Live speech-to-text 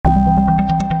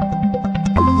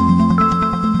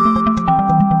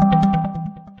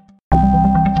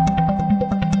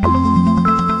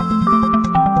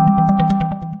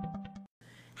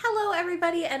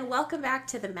welcome back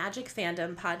to the Magic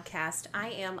Fandom podcast. I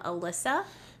am Alyssa.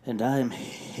 And I'm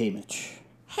Haymitch.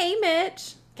 Hey,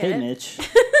 Mitch. Hey, Mitch.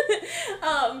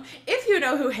 If you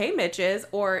know who Hey Mitch is,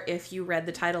 or if you read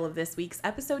the title of this week's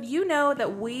episode, you know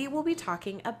that we will be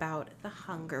talking about the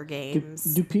Hunger Games.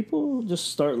 Do people just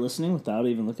start listening without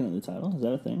even looking at the title? Is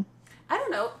that a thing? I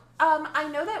don't know. I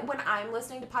know that when I'm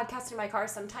listening to podcasts in my car,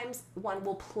 sometimes one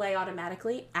will play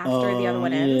automatically after the other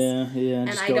one ends. Yeah, and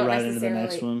just go right into the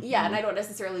next one. Yeah, and I don't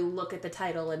necessarily look at the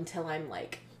title until I'm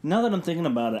like... Now that I'm thinking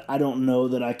about it, I don't know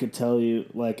that I could tell you,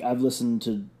 like, I've listened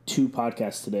to 2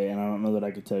 podcasts today, and I don't know that I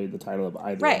could tell you the title of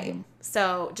either of them.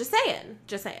 So, just saying.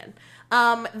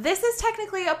 This is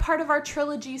technically a part of our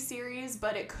Trilogy series,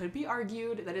 but it could be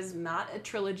argued that is not a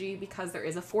trilogy because there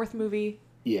is a 4th movie.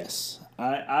 Yes.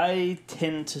 I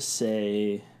tend to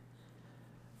say,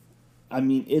 I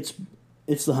mean, it's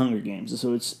the Hunger Games,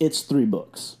 so it's 3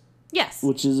 books. Yes.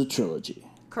 Which is a trilogy.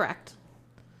 Correct.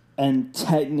 And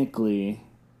technically,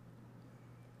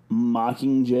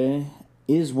 Mockingjay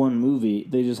is one movie.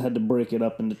 They just had to break it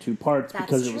up into 2 parts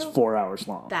because it was 4 hours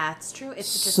long. That's true.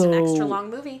 It's just an extra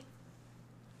long movie.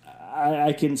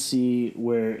 I can see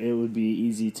where it would be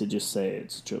easy to just say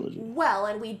it's a trilogy. Well,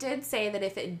 and we did say that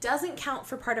if it doesn't count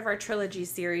for part of our Trilogy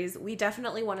series, we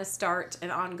definitely want to start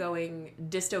an ongoing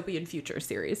dystopian future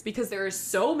series because there are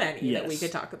so many that we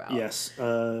could talk about. Yes.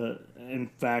 In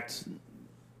fact,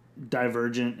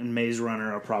 Divergent and Maze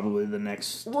Runner are probably the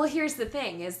next. Well, here's the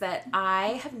thing, is that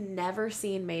I have never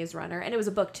seen Maze Runner, and it was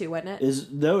a book too, wasn't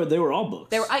it? They were all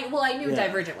books. I knew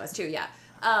Divergent was too, yeah.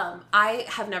 I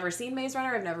have never seen Maze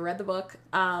Runner. I've never read the book.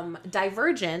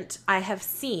 Divergent, I have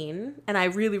seen, and I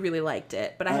really, really liked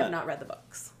it, but I have not read the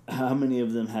books. How many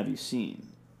of them have you seen?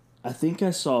 I think I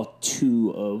saw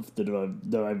 2 of the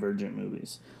Divergent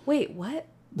movies. Wait, what?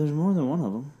 There's more than one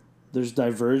of them. There's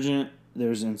Divergent.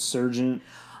 There's Insurgent.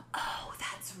 Oh,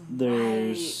 that's right.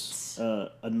 There's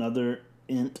another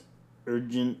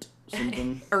Urgent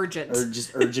something. Urgent.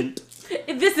 Just Urgent.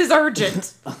 This is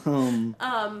urgent.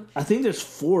 I think there's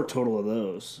 4 total of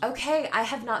those. Okay, I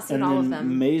have not seen all of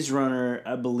them. Maze Runner,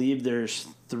 I believe there's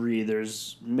 3.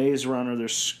 There's Maze Runner,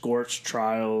 there's Scorched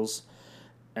Trials,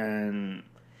 and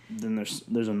then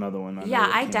there's another one.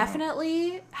 I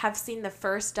definitely have seen the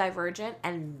first Divergent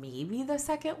and maybe the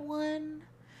second one.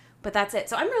 But that's it.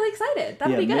 So I'm really excited.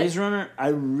 That'll be good. Maze Runner, I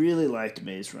really liked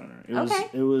Maze Runner.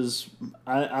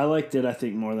 I liked it, I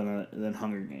think, more than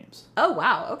Hunger Games. Oh,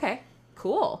 wow. Okay.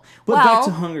 Cool. But back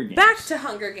to Hunger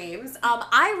Games.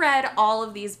 I read all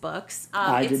of these books.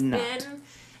 I did not.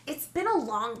 It's been a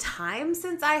long time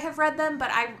since I have read them,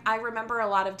 but I remember a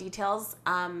lot of details.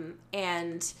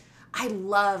 And I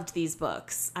loved these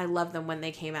books. I loved them when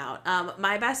they came out.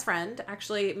 My best friend,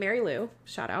 actually, Mary Lou,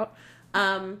 shout out,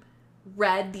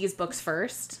 read these books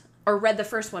first, or read the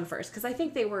first one first, because I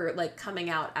think they were like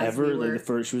coming out as she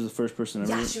was the first person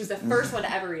ever. Yeah, she was the first one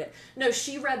to ever read it. No,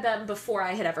 she read them before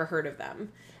I had ever heard of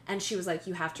them, and she was like,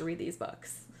 "You have to read these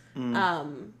books."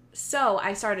 So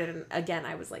I started, and again,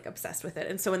 I was like obsessed with it.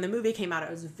 And so when the movie came out, I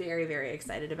was very, very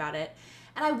excited about it.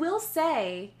 And I will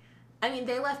say, I mean,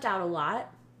 they left out a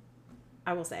lot,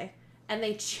 I will say, and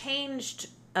they changed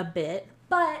a bit.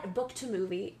 But book to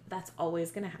movie, that's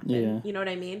always going to happen. Yeah. You know what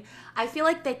I mean? I feel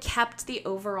like they kept the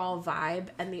overall vibe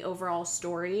and the overall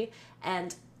story,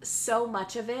 and so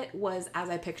much of it was as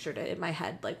I pictured it in my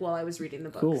head, like while I was reading the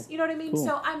books. Cool. You know what I mean? Cool.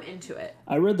 So I'm into it.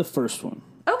 I read the first one.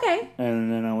 Okay.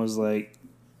 And then I was like,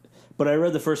 but I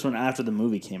read the first one after the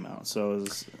movie came out, so it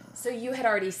was. So you had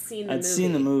already seen the movie. I'd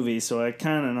seen the movie, so I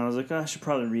was like, I should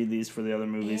probably read these for the other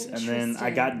movies. And then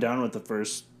I got done with the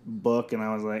first book, and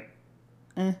I was like,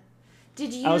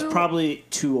 I was probably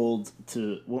too old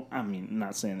to... Well, I mean,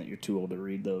 not saying that you're too old to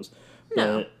read those.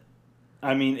 No. But,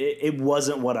 I mean, it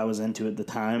wasn't what I was into at the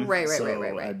time. Right.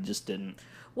 I just didn't...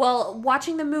 Well,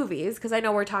 watching the movies, because I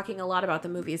know we're talking a lot about the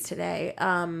movies today,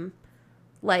 did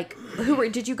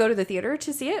you go to the theater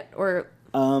to see it? Or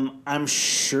I'm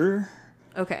sure...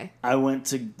 Okay. I went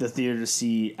to the theater to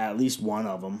see at least one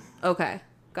of them. Okay.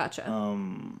 Gotcha.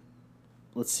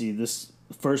 Let's see. This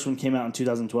first one came out in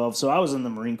 2012, so I was in the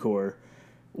Marine Corps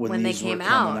when these were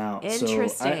coming out. Interesting.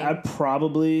 So I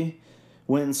probably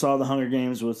went and saw the Hunger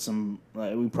Games with some...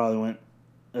 we probably went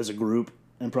as a group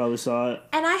and probably saw it.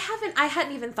 And I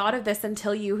hadn't even thought of this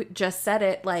until you just said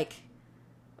it, like...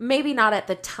 Maybe not at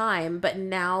the time, but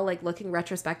now, like, looking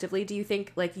retrospectively, do you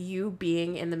think, like, you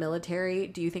being in the military,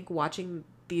 do you think watching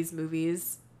these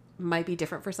movies might be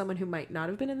different for someone who might not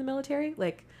have been in the military?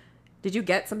 Like, did you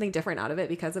get something different out of it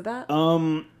because of that?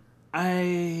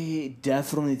 I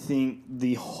definitely think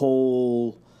the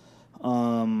whole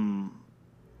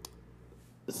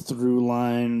through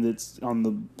line that's on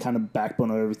the kind of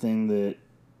backbone of everything that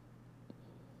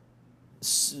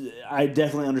I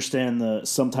definitely understand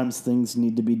sometimes things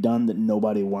need to be done that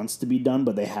nobody wants to be done,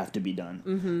 but they have to be done.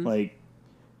 Mm-hmm. Like,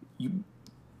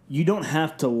 you don't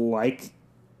have to like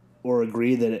or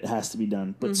agree that it has to be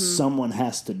done, but someone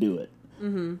has to do it.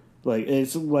 Mm-hmm. Like,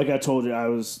 it's like I told you,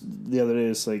 the other day,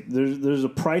 it's like there's a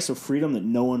price of freedom that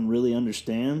no one really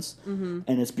understands, and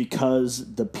it's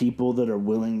because the people that are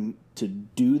willing to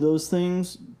do those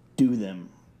things do them.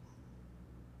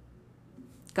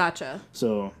 Gotcha.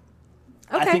 So,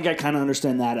 okay. I think I kind of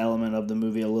understand that element of the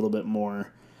movie a little bit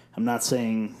more. I'm not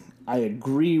saying I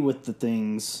agree with the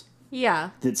things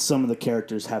that some of the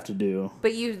characters have to do.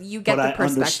 But you get the perspective. But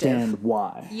I understand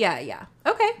why. Yeah.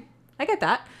 Okay. I get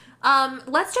that.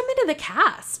 Let's jump into the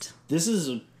cast. This is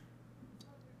a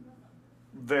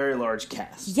very large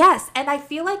cast. Yes, and I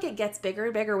feel like it gets bigger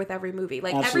and bigger with every movie.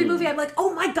 Like, Absolutely. Every movie I'm like,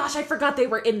 oh my gosh, I forgot they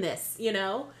were in this, you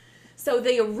know? So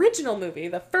the original movie,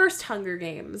 the first Hunger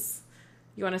Games,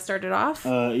 you want to start it off?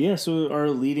 Yeah, so our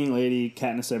leading lady,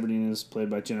 Katniss Everdeen, is played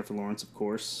by Jennifer Lawrence, of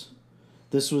course.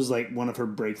 This was like one of her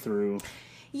breakthrough.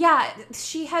 Yeah,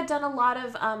 she had done a lot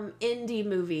of indie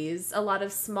movies, a lot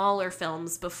of smaller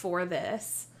films before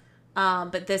this.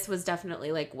 But this was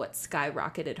definitely like what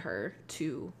skyrocketed her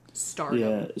to stardom.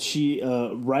 Yeah, she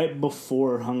right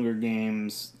before Hunger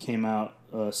Games came out,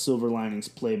 Silver Linings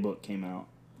Playbook came out.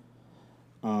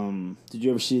 Did you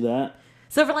ever see that?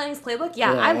 Silver Linings Playbook?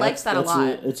 Yeah, I liked that a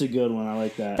lot. It's a good one. I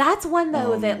like that. That's one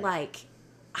though that like,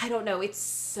 I don't know, it's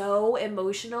so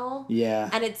emotional. Yeah.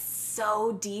 And it's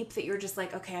so deep that you're just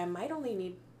like, okay, I might only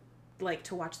need like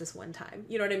to watch this one time.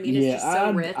 You know what I mean? It's just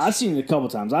so rich. I've seen it a couple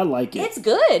times. I like it. It's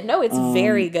good. No, it's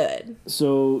very good.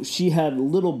 So she had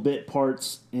little bit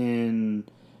parts in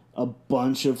a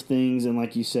bunch of things, and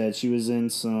like you said, she was in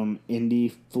some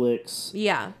indie flicks.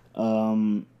 Yeah.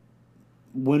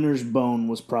 Winter's Bone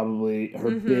was probably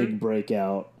her big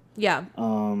breakout. Yeah.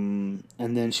 And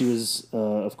then she was,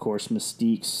 of course,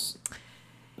 Mystique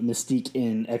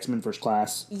in X-Men First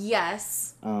Class.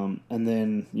 Yes. And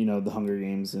then, the Hunger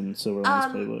Games and Silver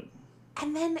Linings Playbook.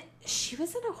 And then she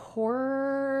was in a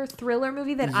horror thriller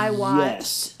movie that I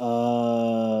watched.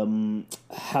 Yes.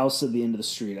 House at the End of the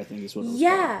Street, I think is what it was called.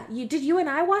 Yeah. Did you and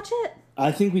I watch it?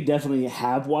 I think we definitely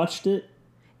have watched it.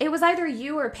 It was either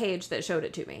you or Paige that showed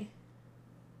it to me.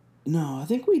 No, I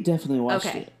think we definitely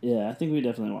watched it. Yeah, I think we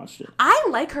definitely watched it. I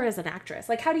like her as an actress.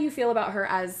 Like, how do you feel about her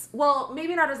as, well,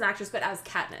 maybe not as an actress, but as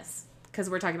Katniss? Because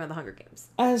we're talking about the Hunger Games.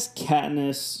 As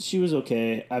Katniss, she was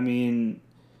okay. I mean,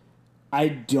 I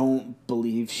don't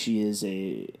believe she is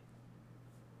a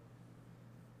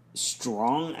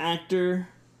strong actor.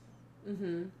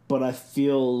 Mm-hmm. But I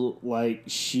feel like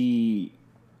she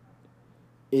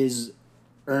is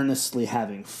earnestly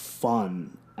having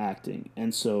fun acting.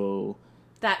 And so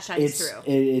that shines through.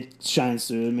 It shines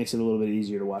through. It makes it a little bit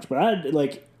easier to watch. But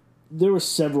there were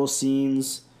several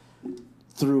scenes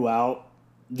throughout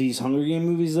these Hunger Game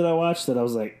movies that I watched that I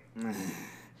was like,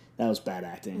 that was bad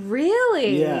acting.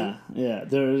 Really? Yeah.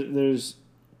 There's.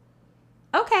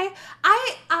 Okay,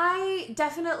 I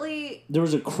definitely. There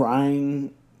was a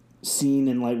crying scene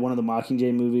in like one of the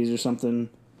Mockingjay movies or something.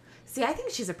 See, I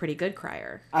think she's a pretty good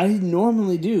crier. I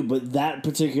normally do, but that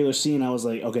particular scene, I was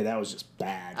like, okay, that was just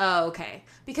bad. Oh, okay.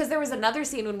 Because there was another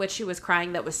scene in which she was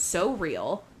crying that was so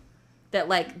real that,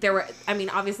 like, there were, I mean,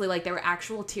 obviously, like, there were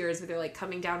actual tears, but they're, like,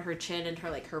 coming down her chin and her,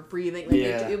 like, her breathing. Like,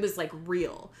 it was, like,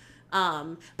 real.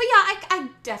 But, yeah, I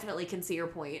definitely can see your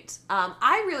point.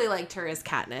 I really liked her as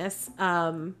Katniss.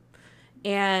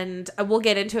 And we'll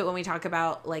get into it when we talk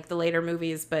about, like, the later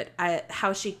movies, but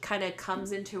how she kind of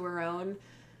comes into her own.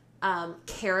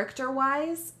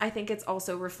 Character-wise, I think it's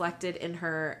also reflected in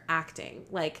her acting.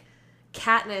 Like,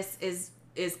 Katniss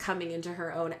is coming into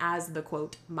her own as the,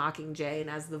 quote, Mockingjay and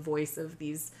as the voice of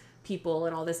these people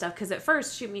and all this stuff. Because at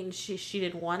first, she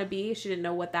didn't want to be. She didn't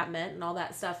know what that meant and all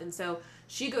that stuff. And so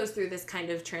she goes through this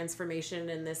kind of transformation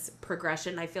and this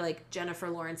progression. I feel like Jennifer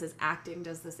Lawrence's acting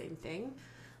does the same thing.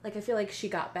 Like, I feel like she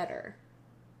got better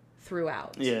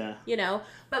throughout. Yeah. You know?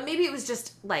 But maybe it was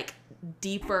just, like,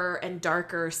 deeper and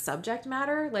darker subject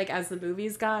matter, like, as the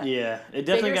movies got. Yeah, it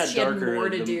definitely got darker. She had more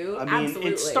to do. I mean,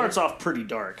 Absolutely. It starts off pretty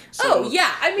dark. So oh,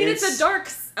 yeah. I mean, it's a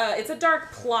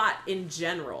dark plot in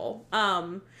general.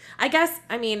 I guess,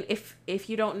 I mean, if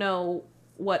you don't know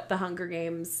what the Hunger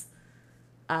Games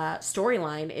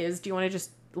storyline is, do you want to just,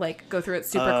 like, go through it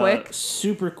super quick?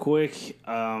 Super quick.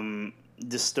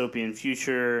 Dystopian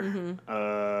future.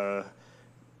 Mm-hmm.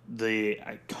 The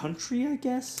country, I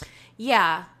guess?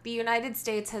 Yeah. The United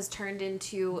States has turned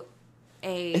into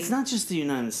a... It's not just the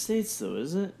United States, though,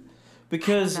 is it?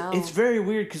 Because it's very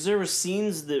weird, because there were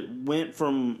scenes that went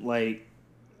from, like,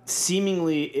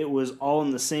 seemingly it was all in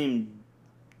the same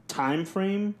time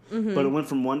frame, but it went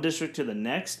from one district to the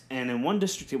next, and in one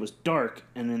district it was dark,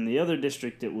 and in the other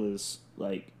district it was,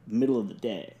 like, middle of the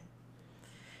day.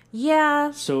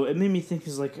 Yeah. So it made me think,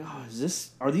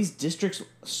 are these districts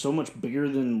so much bigger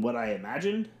than what I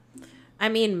imagined? I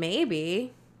mean,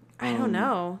 maybe. I don't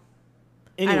know.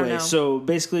 Anyway, so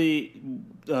basically,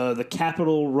 the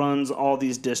capital runs all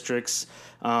these districts.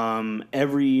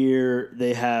 Every year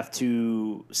they have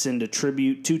to send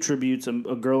two tributes, a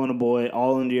girl and a boy,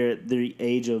 all under the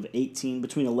age of 18,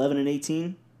 between 11 and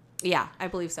 18. Yeah, I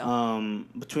believe so.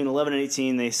 Between 11 and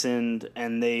 18, they send,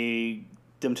 and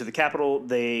them to the capital.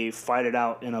 They fight it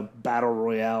out in a battle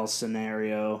royale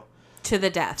scenario. To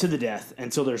the death.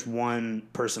 Until there's one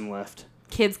person left.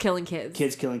 Kids killing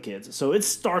kids. So it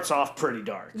starts off pretty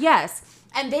dark. Yes.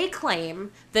 And they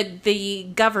claim that the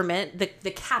government,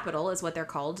 the capital is what they're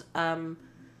called,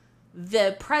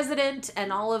 the president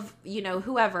and all of,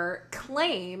 whoever,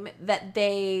 claim that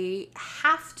they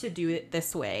have to do it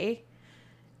this way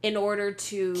in order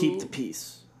to keep the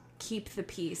peace.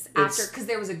 After, because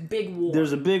there was a big war.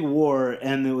 There's a big war,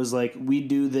 and it was like, we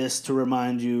do this to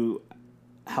remind you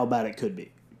how bad it could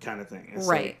be, kind of thing. It's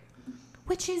right.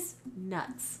 Which is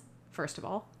nuts, first of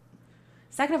all.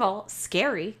 Second of all,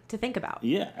 scary to think about.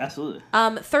 Yeah, absolutely.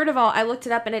 Third of all, I looked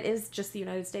it up, and it is just the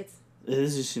United States. It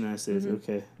is just the United States,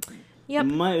 okay. Yep. It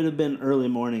might have been early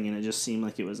morning, and it just seemed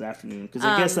like it was afternoon. Because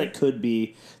I guess that could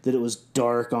be that it was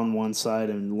dark on one side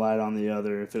and light on the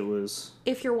other if it was...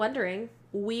 If you're wondering,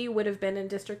 we would have been in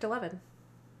District 11.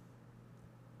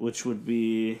 Which would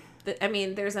be...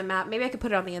 there's a map. Maybe I could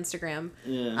put it on the Instagram.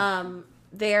 Yeah.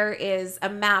 There is a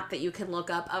map that you can look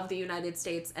up of the United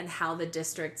States and how the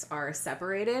districts are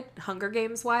separated, Hunger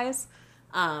Games wise.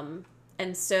 And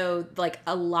so, like,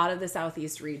 a lot of the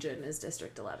Southeast region is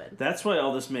District 11. That's why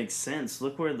all this makes sense.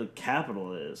 Look where the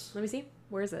capital is. Let me see.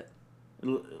 Where is it?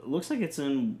 It looks like it's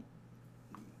in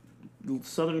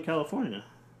Southern California.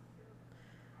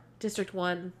 District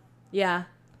 1. Yeah.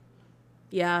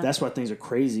 Yeah. That's why things are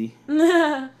crazy.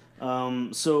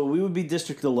 So we would be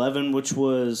District 11, which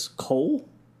was coal?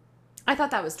 I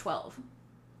thought that was 12.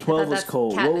 12 was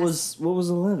coal. Katniss. What was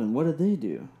 11? What did they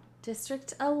do?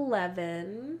 District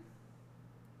 11.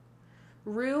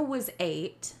 Rue was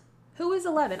 8. Who was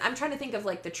 11? I'm trying to think of,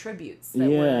 like, the tributes that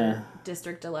were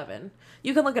District 11.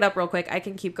 You can look it up real quick. I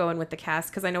can keep going with the cast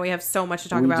because I know we have so much to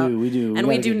talk about. We do. And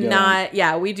we do not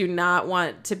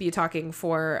want to be talking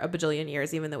for a bajillion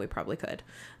years, even though we probably could.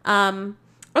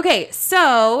 Okay,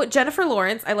 so Jennifer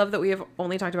Lawrence. I love that we have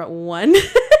only talked about one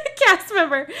cast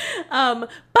member.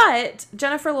 But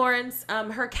Jennifer Lawrence,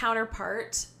 her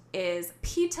counterpart is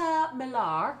Peter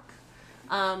Millark.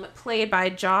 Played by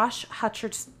Josh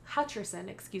Hutcherson,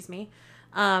 excuse me.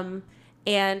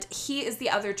 And he is the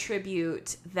other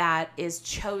tribute that is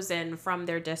chosen from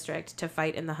their district to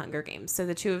fight in the Hunger Games. So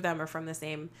the two of them are from the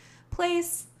same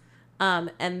place,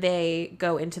 and they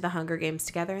go into the Hunger Games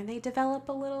together, and they develop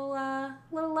a little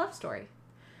love story.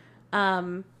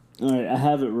 All right, I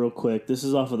have it real quick. This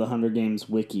is off of the Hunger Games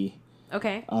wiki.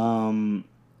 Okay.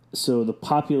 So the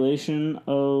population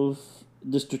of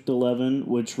District 11,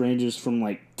 which ranges from,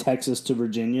 like, Texas to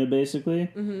Virginia, basically.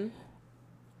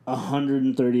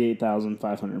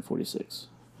 138,546.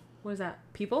 What is that?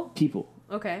 People? People.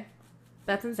 Okay.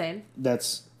 That's insane.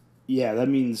 That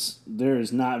means there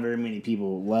is not very many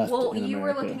people left in America. Well, you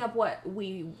were looking up what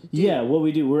we do. Yeah, what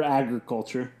we do. We're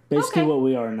agriculture. Basically what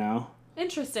we are now.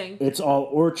 Interesting. It's all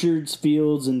orchards,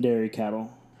 fields, and dairy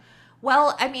cattle.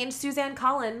 Well, Suzanne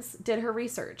Collins did her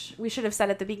research. We should have said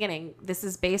at the beginning, this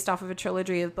is based off of a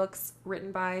trilogy of books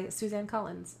written by Suzanne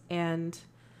Collins. And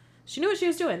she knew what she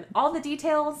was doing. All the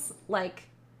details, like,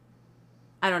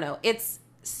 I don't know. It's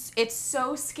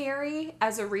so scary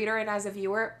as a reader and as a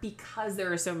viewer because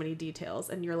there are so many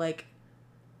details. And you're like,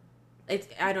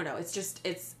 I don't know. It's just,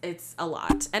 it's a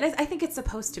lot. And I think it's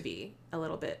supposed to be a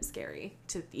little bit scary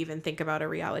to even think about a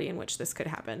reality in which this could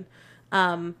happen.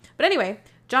 But anyway,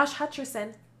 Josh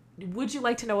Hutcherson, would you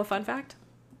like to know a fun fact?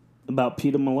 About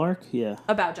Peter Millark? Yeah.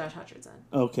 About Josh Hutcherson.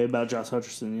 Okay, about Josh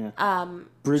Hutcherson, yeah.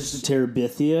 Bridge to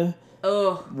Terabithia.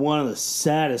 Oh. One of the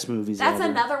saddest movies ever. That's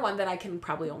another one that I can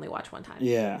probably only watch one time.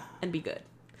 Yeah. And be good.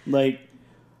 Like,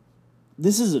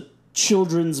 this is a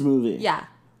children's movie. Yeah.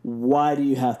 Why do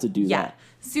you have to do that? Yeah.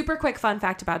 Super quick fun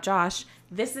fact about Josh.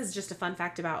 This is just a fun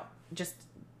fact about just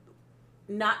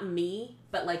not me,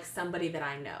 but like somebody that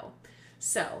I know.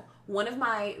 So, one of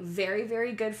my very,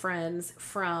 very good friends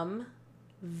from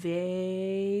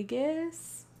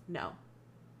Vegas? No.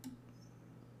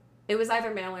 It was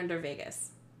either Maryland or Vegas.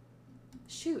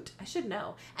 Shoot, I should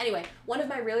know. Anyway, one of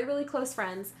my really, really close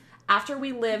friends, after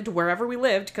we lived wherever we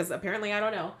lived, because apparently I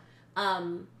don't know,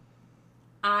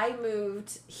 I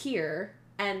moved here,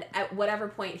 and at whatever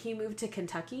point he moved to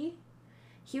Kentucky,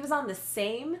 he was on the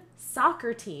same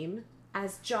soccer team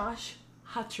as Josh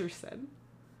Hutcherson.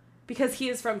 Because he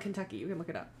is from Kentucky. You can look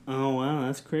it up. Oh, wow.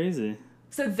 That's crazy.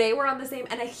 So they were on the same...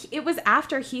 And it was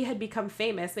after he had become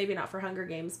famous. Maybe not for Hunger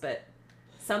Games, but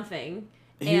something.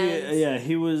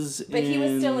 He was But he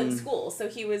was still in school. So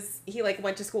he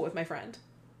went to school with my friend.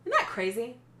 Isn't that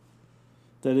crazy?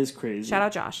 That is crazy. Shout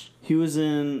out Josh. He was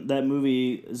in that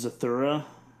movie Zathura.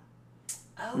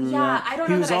 Oh, yeah. I don't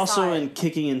know. He was also in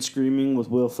Kicking and Screaming with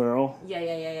Will Ferrell.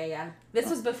 Yeah. This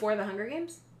was before the Hunger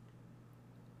Games?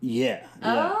 Yeah.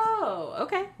 Oh,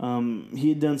 okay. He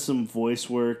had done some voice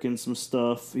work and some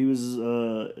stuff. He was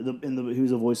he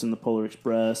was a voice in the Polar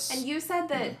Express. And you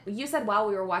said while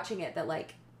we were watching it that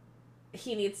like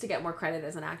he needs to get more credit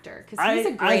as an actor because he's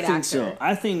a great actor. I think so.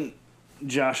 I think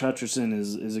Josh Hutcherson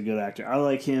is a good actor. I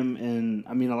like him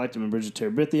I liked him in Bridge of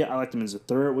Terabithia. I liked him as a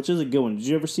third, which is a good one. Did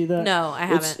you ever see that? No, I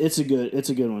haven't. It's a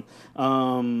good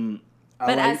one.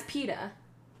 As PETA.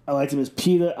 I liked him as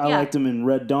PETA. I liked him in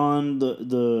Red Dawn.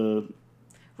 The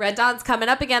Red Dawn's coming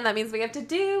up again. That means we have to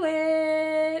do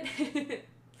it.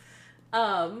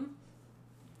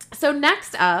 So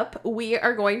next up, we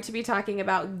are going to be talking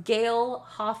about Gale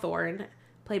Hawthorne,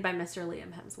 played by Mr.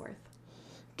 Liam Hemsworth.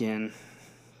 Again,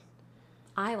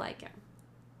 I like him.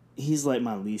 He's like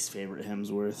my least favorite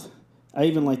Hemsworth. I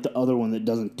even like the other one that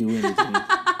doesn't do anything.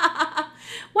 Why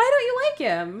don't you like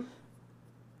him?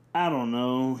 I don't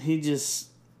know. He just...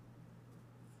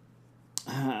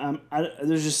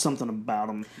 there's just something about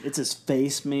him. It's his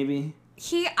face, maybe.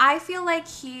 I feel like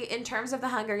in terms of the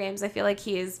Hunger Games, I feel like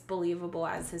he is believable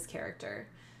as his character.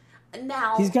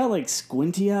 Now... He's got, like,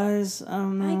 squinty eyes. I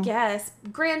don't know. I guess.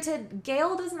 Granted,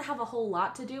 Gale doesn't have a whole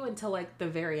lot to do until, like, the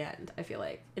very end, I feel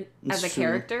like. As a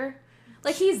character.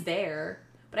 Like, he's there,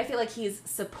 but I feel like he's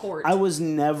support. I was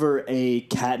never a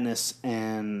Katniss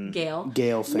and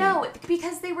Gale fan. No,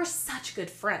 because they were such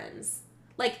good friends.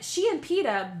 Like, she and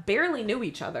PETA barely knew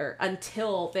each other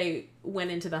until they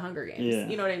went into the Hunger Games. Yeah.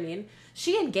 You know what I mean?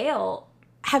 She and Gale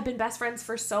have been best friends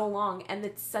for so long, and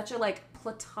it's such a, like,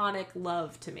 platonic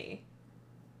love to me.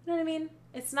 You know what I mean?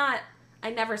 It's not...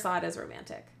 I never saw it as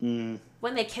romantic. Mm.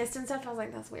 When they kissed and stuff, I was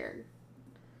like, that's weird.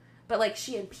 But, like,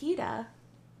 she and PETA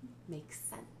makes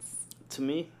sense. To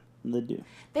me, they do.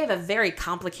 They have a very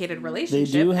complicated relationship.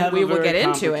 They do have and a very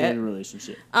complicated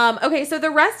relationship. Okay, so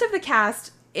the rest of the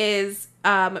cast is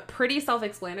pretty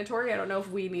self-explanatory. I don't know if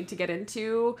we need to get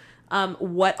into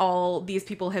what all these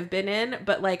people have been in,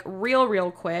 but like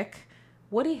real quick,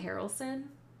 Woody Harrelson,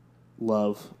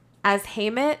 love as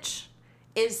Haymitch,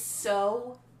 is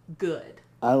so good.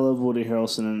 I love Woody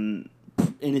Harrelson in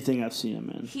anything I've seen him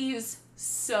in. He's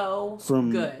so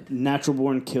From good. Natural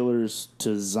Born Killers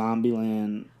to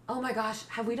Zombieland. Oh my gosh,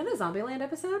 have we done a Zombieland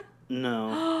episode?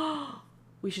 No.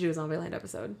 We should do a Zombieland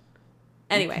episode.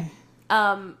 Anyway.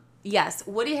 Yes,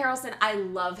 Woody Harrelson, I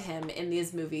love him in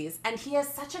these movies. And he has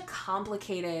such a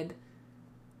complicated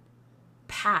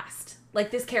past.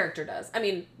 Like this character does. I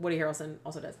mean, Woody Harrelson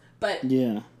also does. But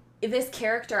yeah, this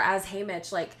character as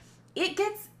Haymitch, like, it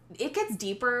gets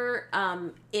deeper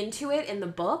into it in the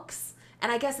books.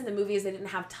 And I guess in the movies they didn't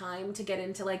have time to get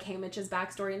into like Haymitch's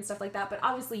backstory and stuff like that. But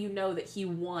obviously you know that he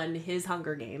won his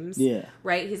Hunger Games. Yeah.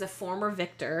 Right? He's a former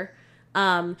victor.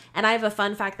 And I have a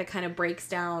fun fact that kind of breaks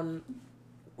down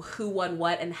who won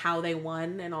what and how they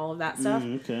won and all of that stuff.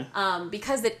 Okay.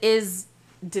 Because it is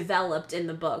developed in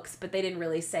the books, but they didn't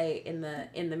really say in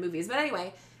the movies. But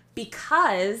anyway,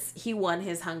 because he won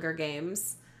his Hunger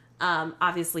Games,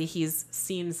 obviously he's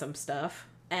seen some stuff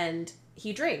and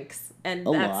he drinks, and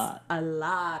that's a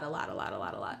lot.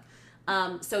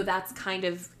 So that's kind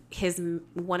of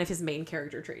one of his main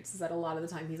character traits, is that a lot of the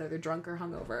time he's either drunk or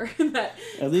hungover.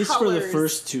 At least for the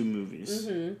first two movies.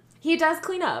 Mm-hmm. He does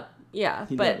clean up. Yeah.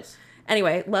 He does.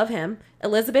 Anyway, love him.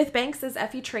 Elizabeth Banks is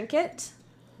Effie Trinket.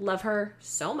 Love her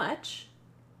so much.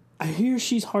 I hear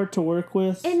she's hard to work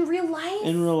with. In real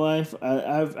life?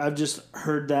 I've just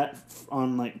heard that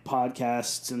on like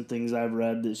podcasts and things I've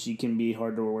read, that she can be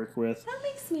hard to work with. That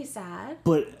makes me sad.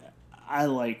 But I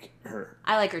like her.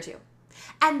 I like her too.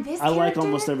 And I like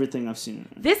almost everything I've seen.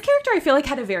 This character, I feel like,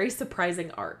 had a very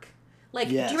surprising arc. Like,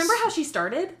 yes. Do you remember how she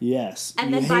started? Yes.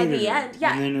 And then by the end,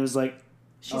 yeah. And then it was like,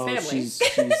 she's family. She's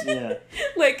yeah.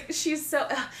 Like, she's so...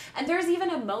 And there's even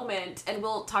a moment, and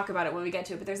we'll talk about it when we get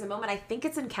to it, but there's a moment, I think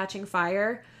it's in Catching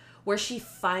Fire, where she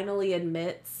finally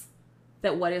admits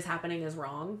that what is happening is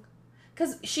wrong.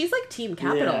 Because she's like Team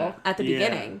Capital at the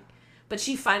beginning. But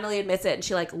she finally admits it, and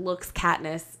she, like, looks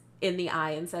Katniss in the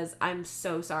eye and says, I'm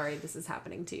so sorry this is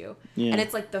happening to you. Yeah. And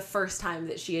it's, like, the first time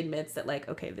that she admits that, like,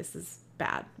 okay, this is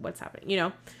bad. What's happening? You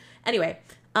know? Anyway,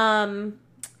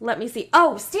 let me see.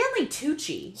 Oh, Stanley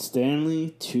Tucci.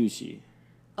 Stanley Tucci.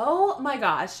 Oh, my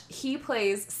gosh. He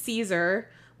plays Caesar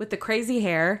with the crazy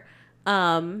hair.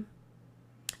 And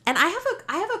I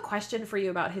have a question for you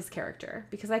about his character,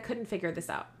 because I couldn't figure this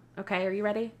out. Okay, are you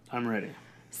ready? I'm ready.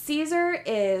 Caesar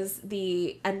is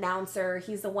the announcer.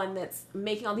 He's the one that's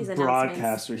making all these announcements.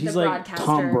 Broadcaster. He's like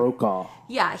Tom Brokaw.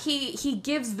 Yeah, he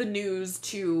gives the news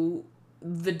to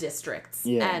the districts.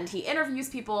 Yeah. And he interviews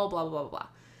people, blah, blah, blah,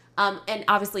 blah. And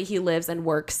obviously he lives and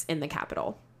works in the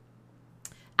Capitol.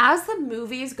 As the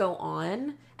movies go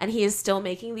on and he is still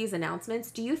making these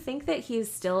announcements, do you think that he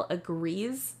still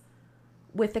agrees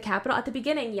with the Capitol? At the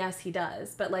beginning, yes, he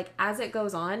does. But, like, as it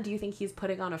goes on, do you think he's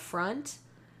putting on a front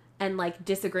and, like,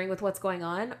 disagreeing with what's going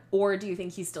on? Or do you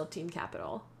think he's still Team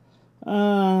Capitol?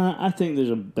 I think there's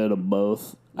a bit of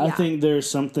both. Yeah. I think there's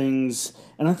some things,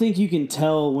 and I think you can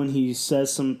tell when he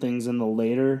says some things in the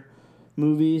later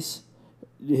movies,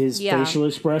 his facial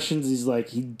expressions, he's like,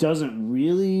 he doesn't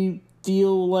really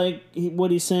feel like what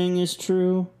he's saying is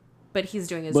true. But he's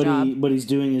doing his job. But he's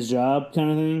doing his job kind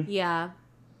of thing. Yeah.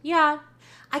 Yeah.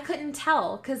 I couldn't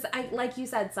tell, because, like you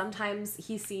said, sometimes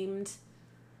he seemed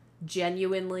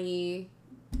genuinely,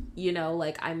 you know,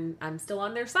 like, I'm still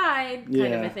on their side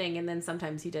kind of a thing, and then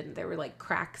sometimes he didn't. There were, like,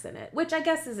 cracks in it, which I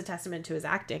guess is a testament to his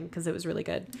acting, because it was really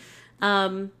good.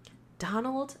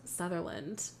 Donald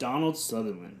Sutherland.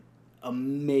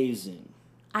 Amazing.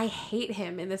 I hate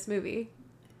him in this movie.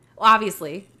 Well,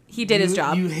 obviously, he did his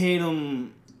job. You hate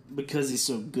him because he's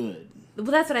so good. Well,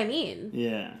 that's what I mean.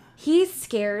 Yeah. He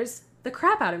scares the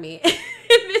crap out of me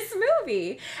in this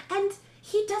movie. And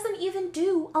he doesn't even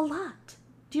do a lot.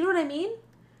 Do you know what I mean?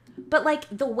 But, like,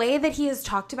 the way that he is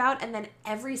talked about, and then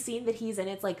every scene that he's in,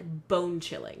 it's, like,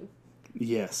 bone-chilling.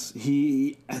 Yes.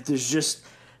 There's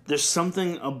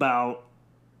something about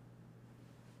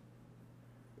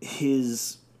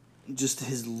his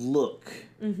look.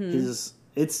 Mm-hmm.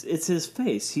 It's his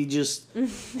face. He just,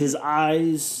 his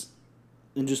eyes,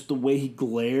 and just the way he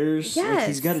glares. Yes. Like,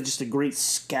 he's got just a great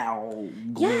scowl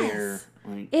glare. Yes.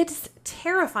 Like, it's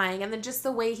terrifying. And then just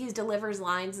the way he delivers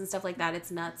lines and stuff like that, it's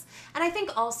nuts. And I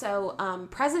think also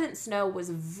President Snow was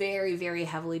very, very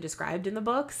heavily described in the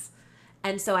books.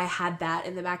 And so I had that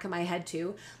in the back of my head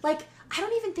too. Like, I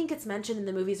don't even think it's mentioned in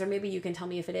the movies, or maybe you can tell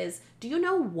me if it is. Do you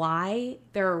know why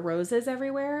there are roses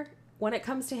everywhere? When it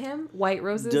comes to him, white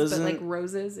roses, but like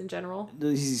roses in general.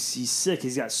 He's sick.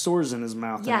 He's got sores in his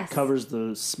mouth. Yes. And it covers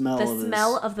the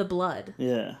smell of the blood.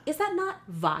 Yeah. Is that not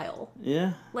vile?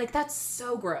 Yeah. Like, that's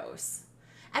so gross.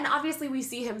 And obviously we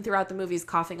see him throughout the movies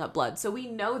coughing up blood, so we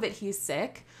know that he's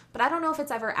sick, but I don't know if it's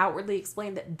ever outwardly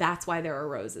explained that that's why there are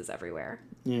roses everywhere.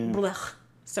 Yeah. Blech.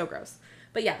 So gross.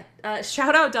 But yeah,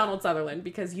 shout out Donald Sutherland,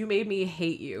 because you made me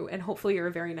hate you, and hopefully you're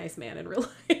a very nice man in real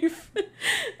life.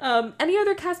 Any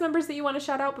other cast members that you want to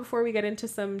shout out before we get into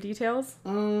some details? I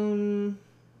mean,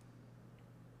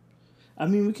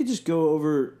 we could just go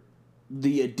over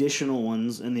the additional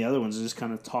ones and the other ones and just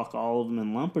kind of talk all of them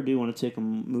in lump, or do you want to take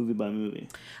them movie by movie?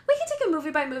 We can take a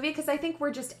movie by movie, because I think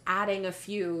we're just adding a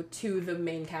few to the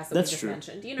main cast that we just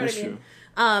mentioned. You know what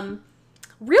I mean?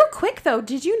 Real quick, though,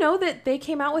 did you know that they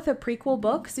came out with a prequel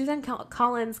book? Suzanne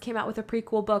Collins came out with a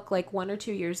prequel book like 1 or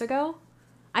 2 years ago.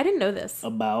 I didn't know this.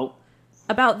 About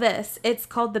this. It's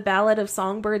called The Ballad of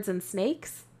Songbirds and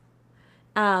Snakes.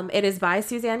 It is by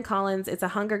Suzanne Collins. It's a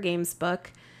Hunger Games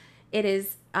book. It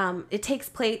is. It takes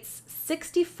place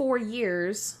 64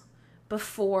 years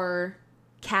before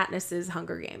Katniss's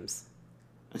Hunger Games.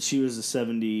 And she was the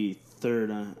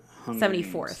 73rd Hunger 74th.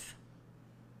 Games.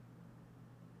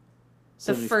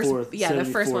 The first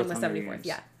one was 74th,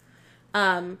 yeah.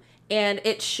 And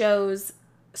it shows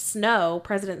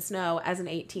President Snow, as an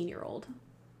 18-year-old.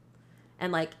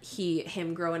 And, like,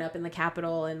 him growing up in the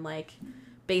Capitol and, like,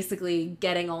 basically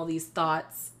getting all these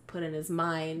thoughts put in his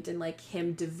mind, and, like,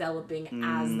 him developing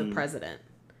as the president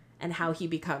and how he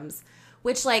becomes,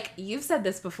 which, like, you've said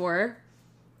this before,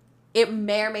 it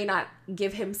may or may not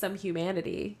give him some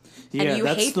humanity. Yeah, and you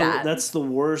hate that. That's the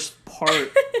worst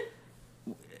part.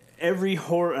 Every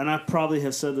horror, and I probably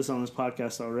have said this on this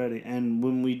podcast already, and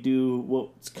when we do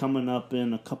what's coming up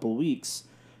in a couple weeks,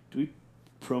 do we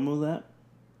promo that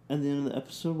at the end of the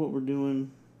episode, what we're doing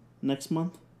next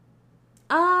month?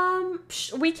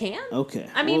 We can. Okay.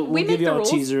 I mean, we'll give you the a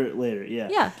rules. Teaser later, yeah.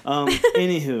 Yeah.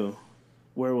 Anywho,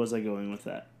 where was I going with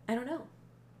that? I don't know.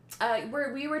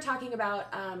 We were talking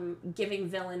about giving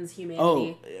villains humanity.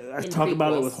 Oh, I talk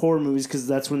about it with horror movies because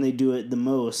that's when they do it the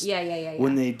most. Yeah.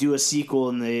 When they do a sequel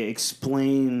and they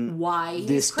explain why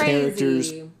this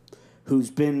character's who's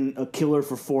been a killer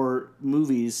for 4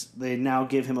 movies, they now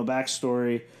give him a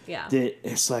backstory. Yeah. That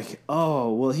it's like,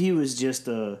 oh, well, he was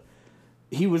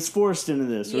forced into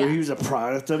this, or he was a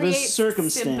product of his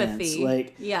circumstance. Sympathy.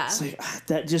 Like, it's like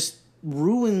that just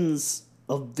ruins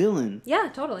a villain. Yeah,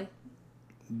 totally.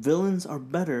 Villains are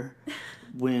better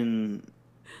when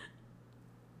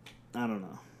I don't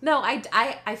know. No,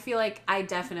 I feel like I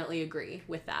definitely agree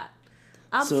with that.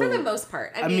 For the most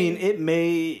part. I mean it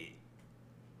may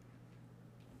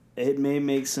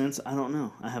make sense. I don't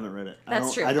know. I haven't read it.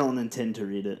 That's true. I don't intend to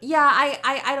read it. Yeah,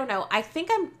 I don't know. I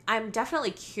think I'm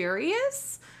definitely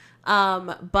curious.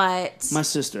 But my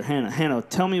sister Hannah,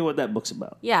 tell me what that book's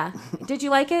about. Yeah. Did you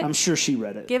like it? I'm sure she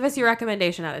read it. Give us your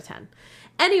recommendation out of 10.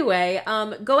 Anyway,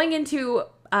 going into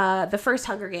the first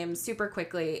Hunger Games super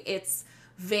quickly, it's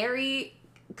very,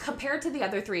 compared to the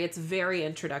other 3, it's very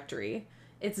introductory.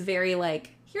 It's very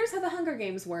like, here's how the Hunger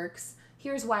Games works.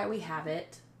 Here's why we have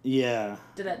it. Yeah.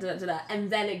 And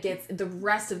then it gets, the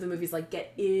rest of the movies like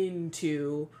get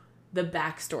into the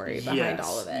backstory behind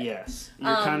all of it. Yes.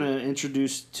 You're kind of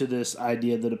introduced to this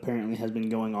idea that apparently has been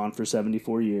going on for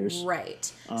 74 years.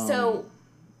 Right. So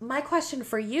my question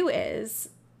for you is,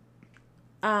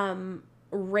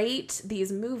 rate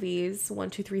these movies 1,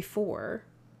 2, 3, 4.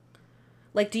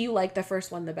 Like, do you like the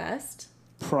first one the best?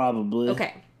 Probably.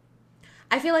 Okay.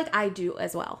 I feel like I do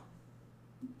as well.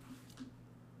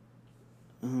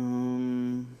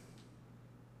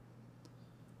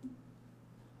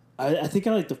 I think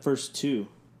I like the first 2.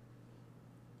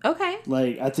 Okay.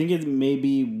 Like, I think it may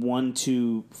be 1,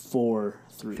 2, 4,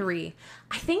 3. 3.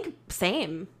 I think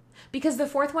same. Because the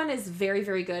 4th one is very,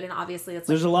 very good, and obviously it's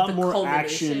like there's a lot more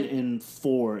action in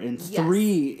 4. In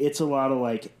 3, it's a lot of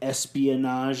like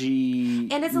espionage,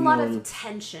 and it's a lot of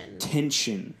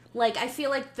tension. Like, I feel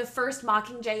like the first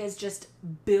Mockingjay is just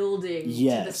building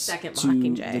to the second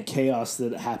Mockingjay. The chaos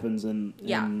that happens in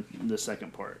the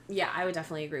second part. Yeah, I would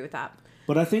definitely agree with that.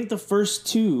 But I think the first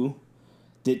 2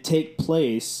 that take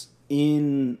place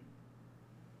in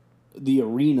the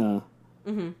arena,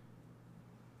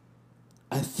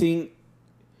 I think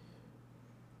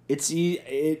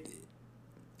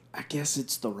I guess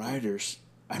it's the writers.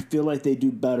 I feel like they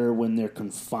do better when they're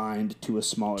confined to a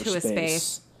smaller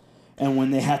space. And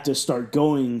when they have to start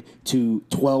going to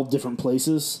 12 different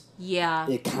places,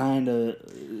 it kind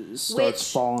of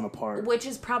starts falling apart. Which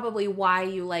is probably why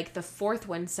you like the 4th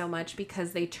one so much,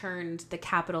 because they turned the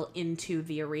Capitol into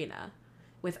the arena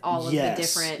with all of the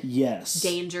different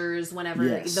dangers whenever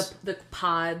the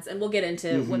pods, and we'll get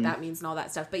into what that means and all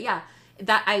that stuff. But yeah,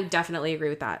 that I definitely agree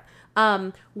with that.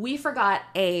 We forgot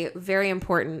a very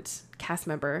important cast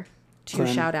member to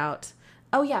shout out.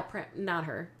 Oh yeah, Prim, not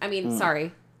her. I mean,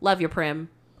 sorry. Love your Prim.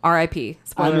 R.I.P.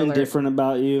 Spoiler alert. I'm indifferent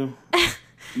about you.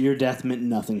 Your death meant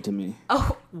nothing to me.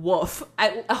 Oh, woof.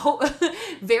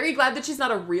 Very glad that she's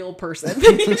not a real person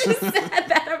that you just said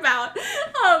that about.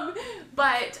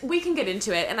 But we can get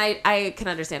into it, and I can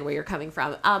understand where you're coming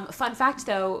from. Fun fact,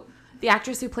 though, the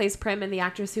actress who plays Prim and the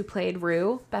actress who played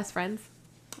Rue, best friends.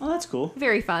 Oh, that's cool.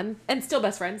 Very fun. And still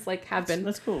best friends, like, have been.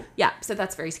 That's cool. Yeah, so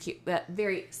that's very cute. That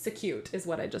very cute is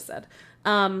what I just said.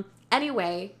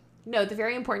 Anyway, no, the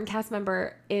very important cast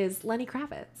member is Lenny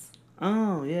Kravitz.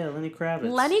 Oh, yeah, Lenny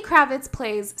Kravitz. Lenny Kravitz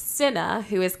plays Cinna,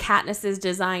 who is Katniss's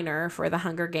designer for the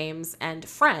Hunger Games and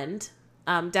friend,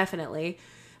 definitely.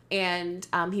 And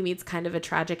he meets kind of a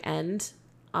tragic end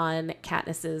on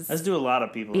Katniss's As do a lot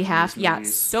of people behalf. In these movies.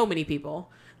 Yeah, so many people.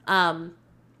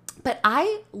 But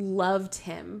I loved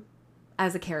him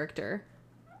as a character.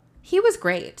 He was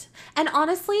great. And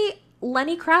honestly,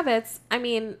 Lenny Kravitz, I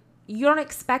mean, you don't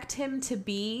expect him to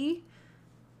be,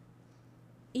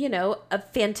 you know, a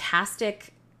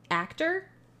fantastic actor.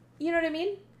 You know what I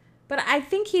mean? But I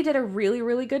think he did a really,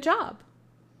 really good job.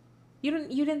 You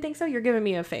didn't think so? You're giving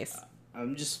me a face.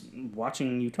 I'm just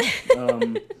watching you talk.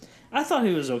 I thought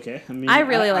he was okay. I mean, I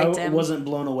really liked him. I wasn't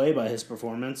blown away by his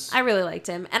performance. I really liked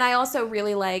him. And I also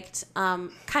really liked,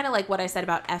 kind of like what I said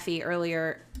about Effie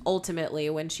earlier, ultimately,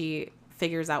 when she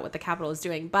figures out what the Capitol is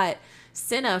doing. But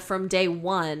Cinna, from day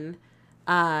one,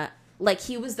 like,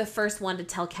 he was the first one to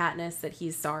tell Katniss that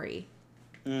he's sorry.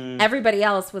 Everybody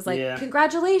else was like,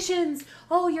 congratulations.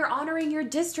 Oh, you're honoring your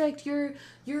district. You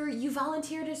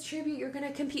volunteered as tribute. You're going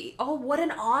to compete. Oh, what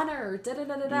an honor.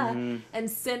 Da-da-da-da-da.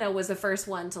 And Cinna was the first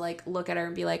one to, like, look at her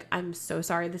and be like, I'm so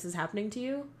sorry this is happening to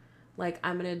you. Like,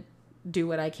 I'm going to do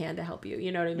what I can to help you.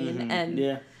 You know what I mean?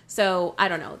 And so, I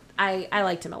don't know. I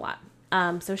liked him a lot.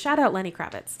 So shout out Lenny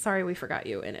Kravitz. Sorry we forgot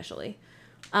you initially.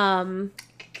 I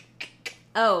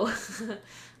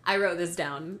wrote this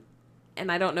down,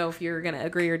 and I don't know if you're going to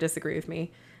agree or disagree with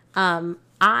me.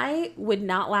 I would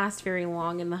not last very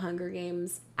long in the Hunger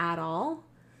Games at all.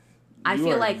 I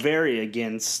feel like very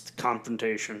against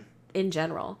confrontation. In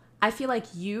general. I feel like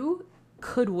you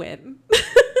could win.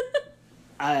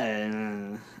 I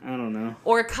don't know.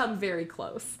 Or come very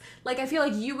close. Like, I feel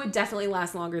like you would definitely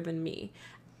last longer than me.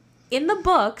 In the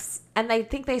books, and I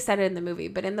think they said it in the movie,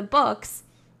 but in the books,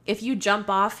 if you jump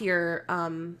off your...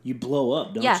 you blow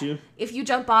up, don't you? If you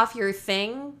jump off your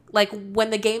thing, like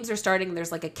when the games are starting,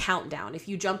 there's like a countdown. If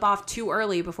you jump off too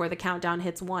early before the countdown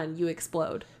hits 1, you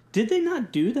explode. Did they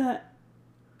not do that?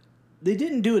 They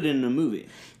didn't do it in the movie.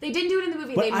 They didn't do it in the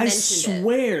movie. But they mentioned it. I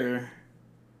swear...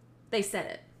 They said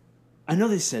it. I know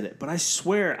they said it, but I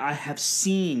swear I have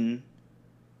seen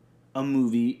a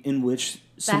movie in which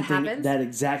that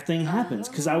exact thing happens.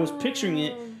 Because I was picturing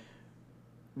it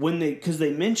because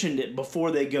they mentioned it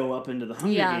before they go up into the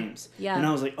Hunger Games. Yeah. And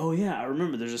I was like, oh yeah, I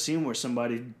remember there's a scene where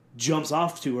somebody jumps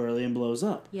off too early and blows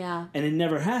up. Yeah. And it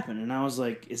never happened. And I was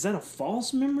like, is that a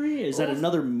false memory? Is that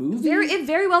another movie? It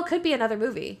very well could be another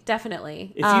movie.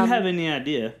 Definitely. If you have any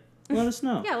idea, let us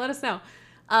know. Yeah, let us know.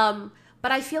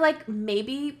 But I feel like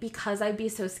maybe because I'd be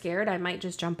so scared, I might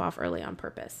just jump off early on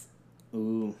purpose.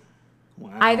 Ooh.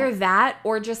 Wow. Either that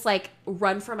or just like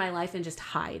run for my life and just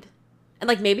hide. And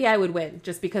like maybe I would win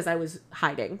just because I was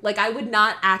hiding. Like I would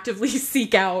not actively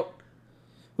seek out.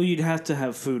 Well, you'd have to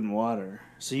have food and water.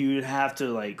 So you'd have to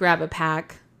like grab a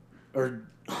pack or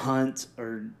hunt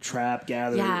or trap,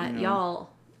 gather. Yeah,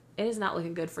 y'all, it is not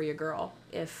looking good for your girl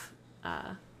if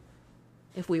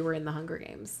we were in the Hunger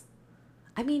Games.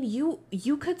 I mean,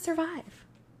 you could survive.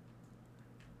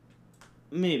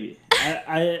 Maybe.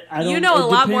 I don't. You know a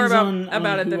lot more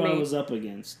about it than me. I was up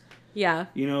against. Yeah.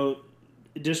 You know,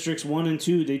 districts 1 and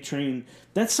 2, they train.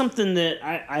 That's something that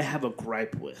I have a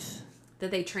gripe with.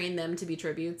 That they train them to be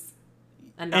tributes,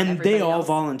 and they all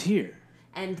volunteer.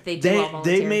 And they all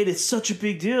volunteer. They made it such a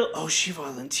big deal. Oh, she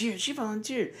volunteered.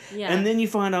 Yeah. And then you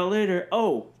find out later,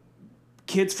 oh,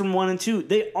 kids from 1 and 2,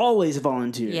 they always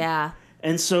volunteer. Yeah.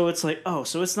 And so it's like, oh,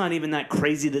 so it's not even that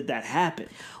crazy that happened.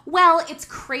 Well, it's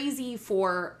crazy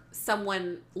for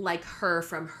someone like her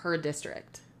from her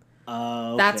district.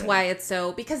 Okay. That's why it's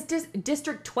so... Because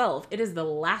District 12, it is the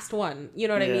last one. You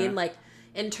know what I mean? Like,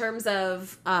 in terms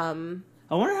of... I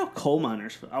wonder how coal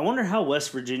miners... I wonder how West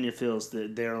Virginia feels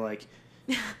that they're like,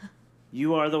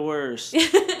 you are the worst.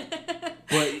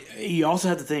 But you also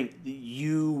have to think,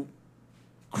 you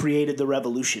created the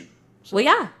revolution. So. Well,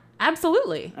 yeah.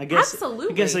 Absolutely. I guess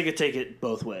I could take it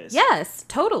both ways. Yes,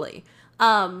 totally.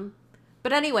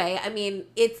 But anyway, I mean,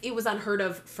 it was unheard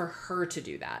of for her to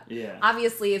do that. Yeah.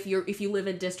 Obviously, if you live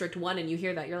in District 1 and you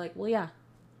hear that, you're like, well, yeah.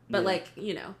 But like,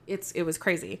 you know, it was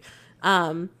crazy.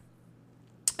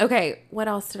 Okay, what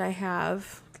else did I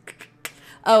have?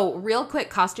 Oh, real quick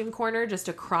costume corner just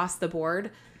across the board.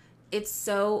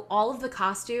 All of the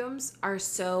costumes are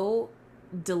so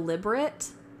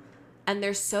deliberate. And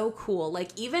they're so cool. Like,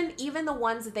 even the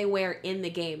ones that they wear in the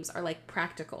games are, like,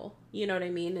 practical. You know what I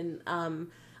mean? And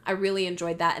I really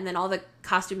enjoyed that. And then all the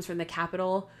costumes from the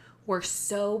Capitol were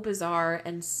so bizarre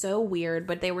and so weird,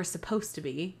 but they were supposed to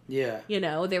be. Yeah. You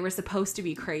know, they were supposed to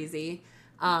be crazy.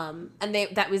 And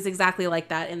that was exactly like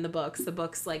that in the books. The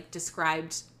books, like,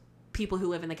 described people who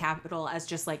live in the Capitol as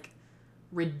just, like,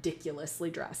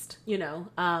 ridiculously dressed, you know?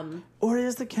 Or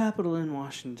is the Capitol in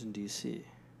Washington, D.C.?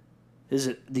 Is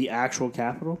it the actual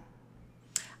capital?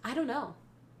 I don't know.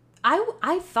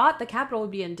 I thought the capital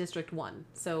would be in District 1,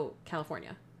 so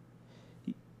California.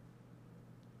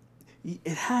 It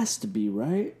has to be,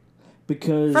 right?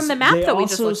 Because from the map that we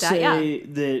just looked at, yeah. They also say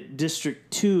that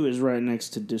District 2 is right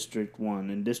next to District 1,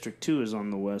 and District 2 is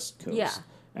on the West Coast. Yeah.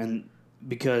 And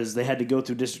because they had to go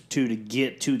through District 2 to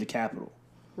get to the capital.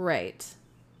 Right.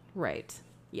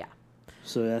 Yeah.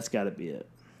 So that's got to be it.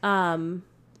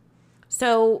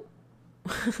 So...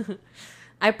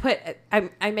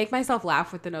 I make myself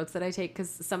laugh with the notes that I take because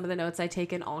some of the notes I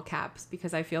take in all caps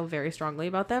because I feel very strongly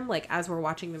about them, like as we're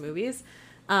watching the movies.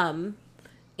 And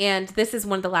this is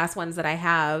one of the last ones that I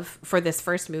have for this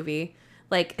first movie.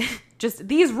 Like, just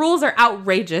these rules are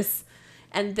outrageous.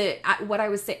 And what I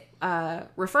was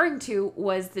referring to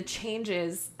was the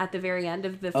changes at the very end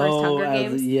of the first Hunger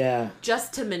Games. Yeah.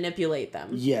 Just to manipulate them.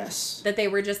 Yes. That they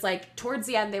were just like, towards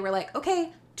the end, they were like, okay,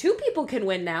 2 people can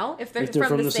win now if they're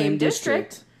from the same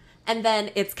district. And then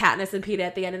it's Katniss and Peeta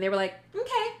at the end, and they were like,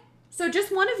 okay, so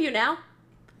just one of you now.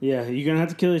 Yeah, you're going to have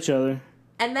to kill each other.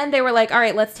 And then they were like, all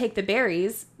right, let's take the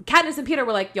berries. Katniss and Peeta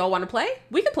were like, y'all want to play?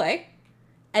 We can play.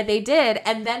 And they did.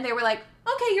 And then they were like,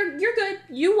 okay, you're good.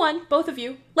 You won, both of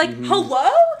you. Like, hello?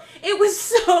 It was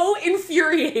so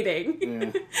infuriating.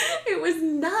 Yeah. It was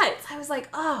nuts. I was like,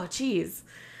 oh, geez.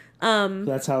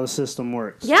 That's how the system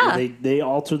works. Yeah. They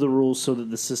alter the rules so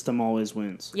that the system always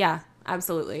wins. Yeah,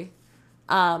 absolutely.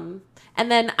 And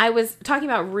then I was talking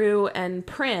about Rue and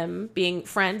Prim being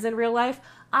friends in real life.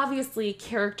 Obviously,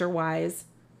 character-wise,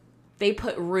 they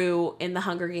put Rue in the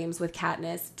Hunger Games with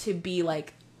Katniss to be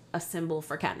like a symbol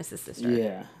for Katniss' sister.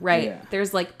 Yeah. Right? Yeah.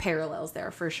 There's like parallels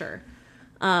there for sure.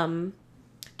 Do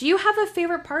you have a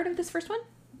favorite part of this first one?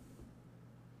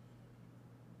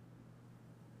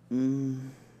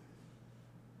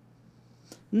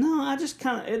 No, I just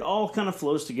it all kind of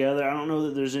flows together. I don't know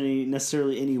that there's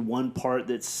necessarily any one part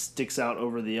that sticks out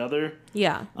over the other.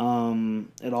 Yeah.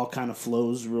 It all kind of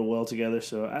flows real well together.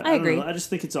 So I agree. Don't know. I just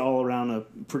think it's all around a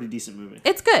pretty decent movie.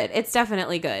 It's good. It's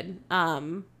definitely good.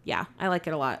 Yeah, I like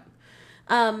it a lot.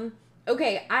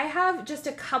 Okay, I have just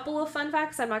a couple of fun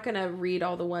facts. I'm not going to read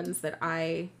all the ones that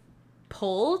I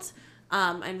pulled.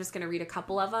 I'm just going to read a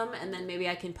couple of them, and then maybe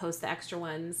I can post the extra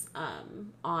ones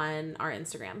on our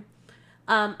Instagram.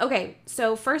 Okay,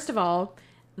 so first of all,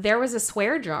 there was a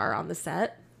swear jar on the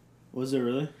set. Was there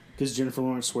really? Because Jennifer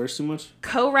Lawrence swears too much?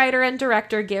 Co-writer and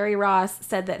director Gary Ross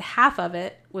said that half of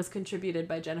it was contributed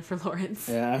by Jennifer Lawrence.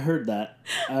 Yeah, I heard that.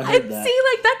 See,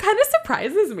 like, that kind of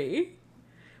surprises me.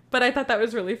 But I thought that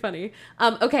was really funny.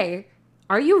 Okay,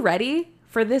 are you ready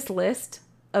for this list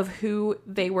of who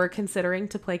they were considering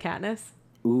to play Katniss?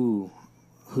 Ooh,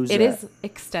 who's that? It is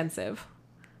extensive.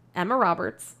 Emma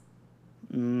Roberts.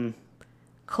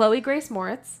 Chloe Grace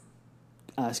Moritz.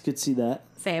 I could see that.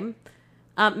 Same.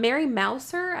 Mary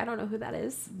Mouser. I don't know who that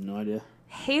is. No idea.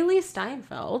 Haley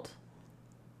Steinfeld.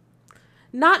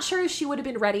 Not sure if she would have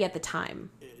been ready at the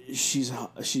time. She's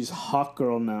Hawk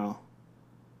Girl now.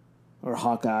 Or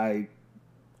Hawkeye.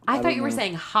 I thought you were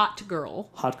saying hot girl.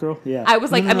 Hot girl? Yeah. I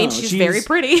was like, no, she's very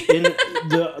pretty. In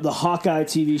the Hawkeye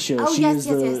TV show. Oh, she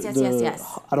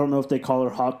yes. I don't know if they call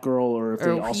her Hawk Girl or if they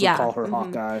also call her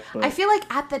Hawkeye. But. I feel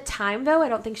like at the time, though, I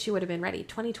don't think she would have been ready.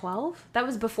 2012? That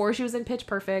was before she was in Pitch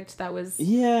Perfect. That was...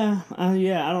 Yeah. I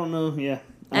don't know. Yeah.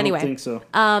 I don't think so.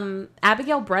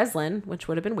 Abigail Breslin, which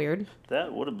would have been weird.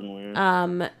 That would have been weird.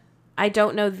 I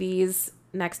don't know these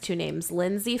next two names.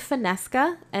 Lindsay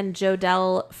Finesca and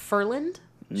Jodelle Furland.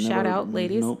 Shout out,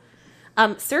 ladies. Nope.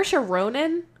 Saoirse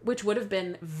Ronan, which would have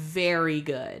been very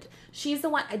good. She's the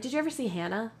one... Did you ever see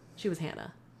Hannah? She was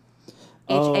Hannah.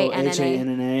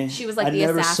 Hanna. She was like I the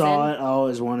assassin. never saw it. I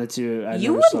always wanted to.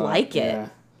 You would like it. Yeah.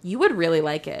 You would really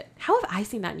like it. How have I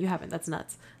seen that and you haven't? That's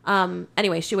nuts.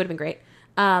 Anyway, she would have been great.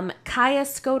 Kaya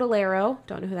Scodelario.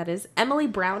 Don't know who that is. Emily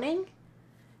Browning.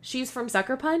 She's from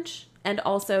Sucker Punch. And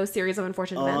also Series of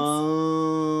Unfortunate Events.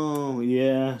 Oh,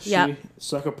 yeah. Yep.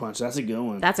 Sucker Punch. That's a good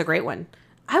one. That's a great one.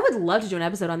 I would love to do an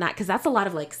episode on that because that's a lot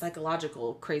of like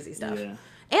psychological crazy stuff. Yeah.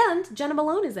 And Jenna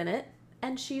Malone is in it.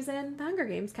 And she's in The Hunger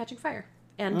Games Catching Fire.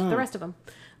 And the rest of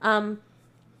them.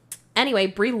 Anyway,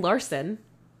 Brie Larson.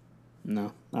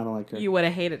 No, I don't like her. You would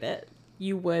have hated it.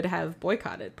 You would have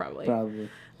boycotted probably. Probably.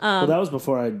 Well, that was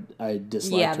before I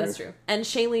disliked her. Yeah, that's true. And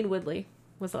Shailene Woodley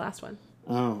was the last one.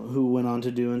 Oh, who went on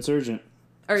to do Insurgent.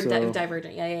 Or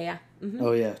Divergent. Yeah. Mm-hmm.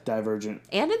 Oh, yeah, Divergent.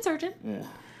 And Insurgent. Yeah.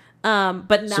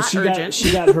 But not Urgent.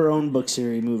 She got her own book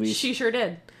series movies. She sure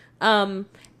did. And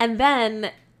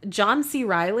then John C.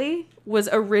 Reilly was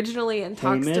originally in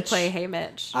talks to play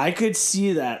Haymitch. I could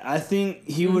see that. I think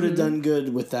he would have done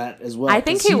good with that as well. I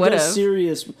think he would have.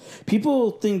 Serious.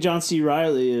 People think John C.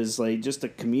 Reilly is like just a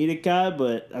comedic guy,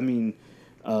 but I mean,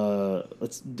 what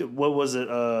was it?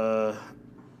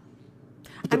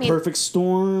 The Perfect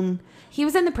Storm. He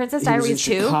was in The Princess Diaries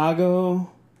too.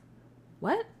 Chicago.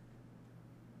 What?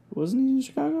 Wasn't he in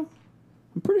Chicago?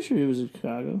 I'm pretty sure he was in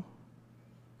Chicago.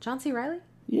 John C. Reilly?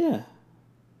 Yeah.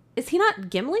 Is he not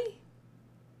Gimli?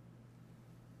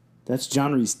 That's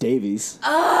John Rhys Davies.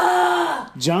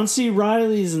 John C.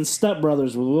 Reilly's in Step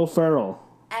Brothers with Will Ferrell.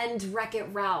 And Wreck-It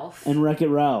Ralph.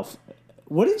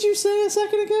 What did you say a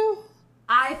second ago?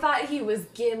 I thought he was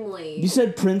Gimli. You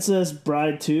said Princess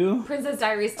Bride 2? Princess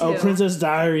Diaries 2. Oh, Princess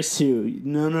Diaries 2.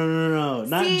 No.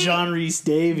 Not John Rhys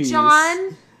Davies.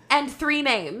 John and 3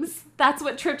 names. That's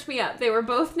what tripped me up. They were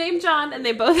both named John and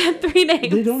they both had 3 names.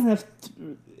 They don't have...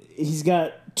 He's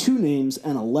got 2 names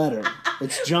and a letter.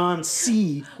 It's John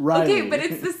C. Reilly. Okay, but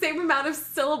it's the same amount of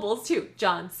syllables too.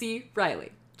 John C.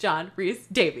 Reilly. John Rhys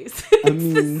Davies.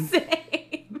 The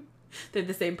same. They're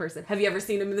the same person. Have you ever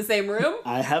seen them in the same room?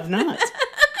 I have not.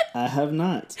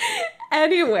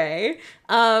 Anyway,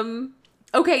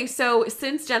 okay, so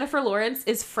since Jennifer Lawrence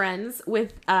is friends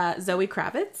with Zoe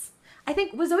Kravitz, I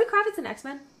think, was Zoe Kravitz in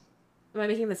X-Men? Am I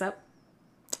making this up?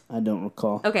 I don't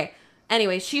recall. Okay.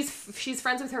 Anyway, she's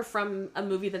friends with her from a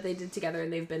movie that they did together,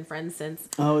 and they've been friends since.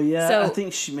 Oh yeah, so, I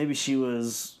think she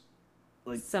was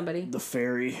like somebody, the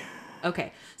fairy.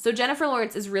 Okay, so Jennifer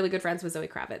Lawrence is really good friends with Zoe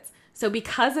Kravitz. So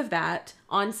because of that,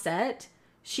 on set,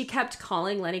 she kept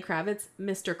calling Lenny Kravitz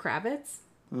Mr. Kravitz,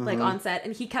 like on set,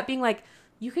 and he kept being like,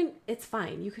 it's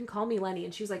fine. You can call me Lenny.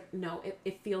 And she was like, no,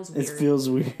 it feels weird. It feels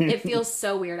weird. It feels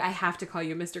so weird. I have to call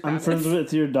you Mr. Kravitz. I'm friends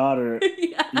with your daughter.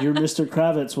 Yeah. You're Mr.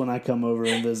 Kravitz when I come over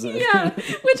and visit. Yeah, which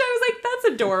I was like, that's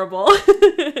adorable.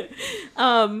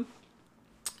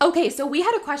 Okay, so we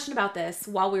had a question about this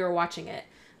while we were watching it.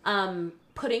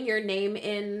 Putting your name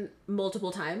in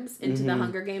multiple times into the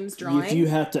Hunger Games drawing. If you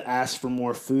have to ask for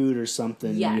more food or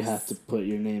something, you have to put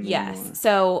your name in more. Yes.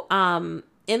 So,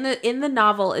 in the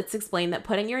novel, it's explained that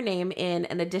putting your name in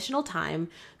an additional time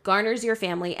garners your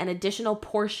family an additional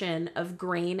portion of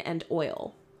grain and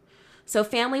oil. So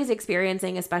families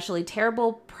experiencing especially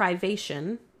terrible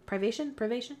privation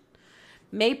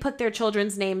may put their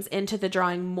children's names into the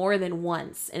drawing more than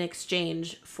once in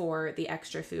exchange for the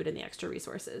extra food and the extra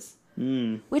resources.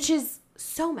 Which is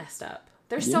so messed up.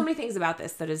 There's so many things about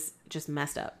this that is just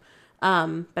messed up.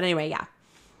 But anyway, yeah.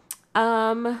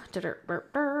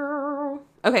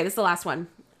 Okay, this is the last one.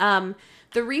 The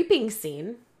reaping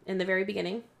scene in the very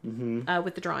beginning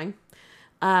with the drawing.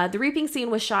 The reaping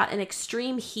scene was shot in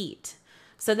extreme heat.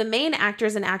 So the main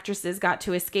actors and actresses got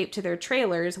to escape to their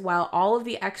trailers while all of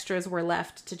the extras were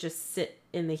left to just sit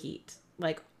in the heat,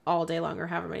 like all day long or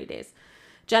however many days.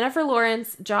 Jennifer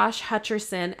Lawrence, Josh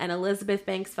Hutcherson, and Elizabeth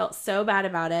Banks felt so bad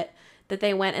about it that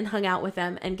they went and hung out with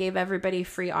them and gave everybody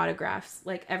free autographs.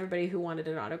 Like, everybody who wanted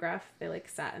an autograph, they, like,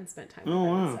 sat and spent time with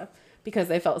them and stuff because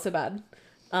they felt so bad.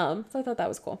 So I thought that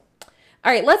was cool.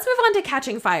 All right, let's move on to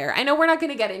Catching Fire. I know we're not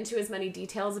going to get into as many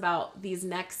details about these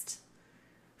next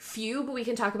few, but we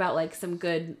can talk about, like, some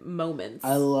good moments.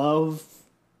 I love,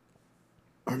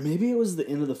 or maybe it was the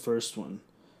end of the first one,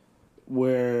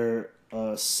 where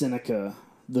Seneca,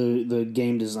 the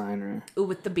game designer. Ooh,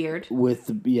 with the beard.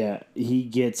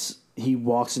 He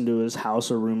walks into his house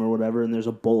or room or whatever, and there's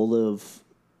a bowl of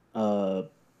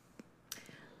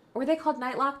were they called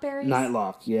nightlock berries?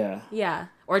 Nightlock, yeah. Yeah,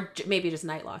 or maybe just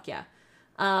nightlock, yeah.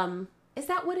 Is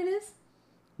that what it is?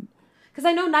 Because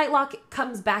I know nightlock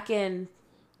comes back in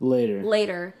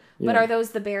later, but are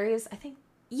those the berries? I think.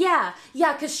 Yeah,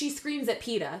 because she screams at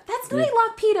PETA. That's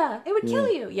nightlock, PETA. It would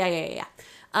kill you. Yeah.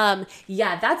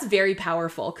 Yeah, that's very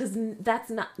powerful because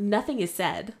nothing is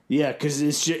said. Yeah, because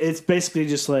it's basically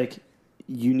just like,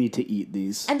 you need to eat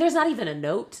these. And there's not even a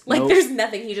note. Like, there's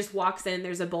nothing. He just walks in,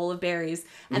 there's a bowl of berries,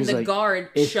 and the guard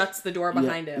shuts the door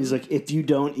behind him. He's like, if you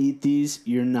don't eat these,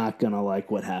 you're not going to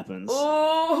like what happens.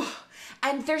 Oh,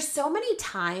 and there's so many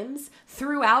times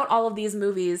throughout all of these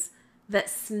movies that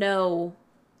Snow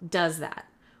does that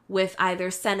with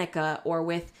either Seneca or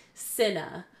with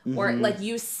Cinna. Or like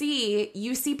you see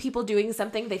people doing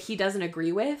something that he doesn't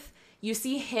agree with. You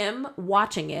see him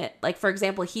watching it. Like, for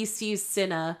example, he sees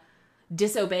Cinna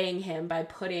disobeying him by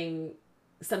putting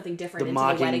something different into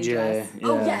the wedding dress. Yeah.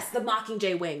 Oh yes, the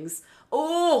Mockingjay wings.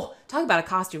 Oh, talk about a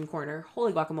costume corner.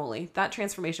 Holy guacamole. That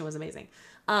transformation was amazing.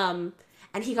 And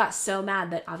he got so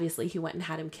mad that obviously he went and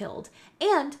had him killed.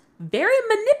 And very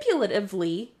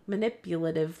manipulatively.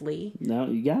 No,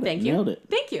 you got it. Thank you. Nailed it.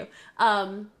 Thank you.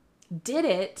 Did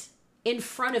it in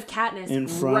front of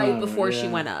Katniss right before she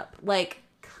went up. Like,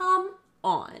 come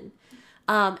on.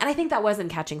 And I think that was in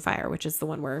Catching Fire, which is the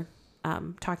one we're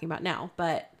talking about now.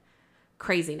 But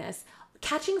craziness.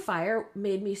 Catching Fire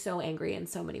made me so angry in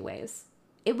so many ways.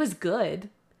 It was good.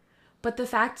 But the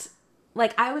fact,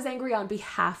 like, I was angry on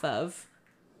behalf of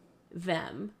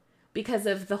them because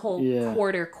of the whole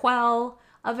quarter quell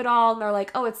of it all. And they're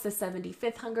like, oh, it's the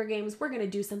 75th Hunger Games. We're going to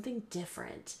do something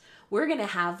different. We're going to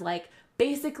have, like,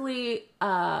 basically,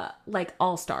 like,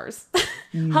 All-Stars.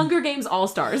 Hunger Games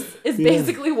All-Stars is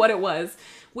basically what it was,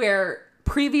 where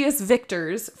previous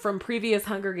victors from previous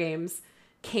Hunger Games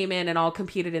came in and all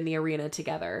competed in the arena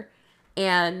together.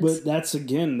 And but that's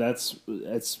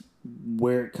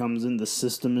where it comes in. The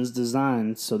system is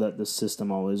designed so that the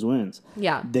system always wins.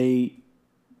 Yeah. They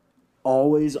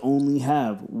always only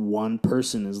have one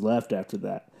person is left after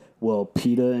that. Well,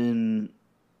 PETA and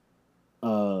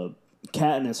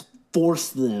Katniss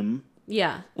forced them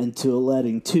into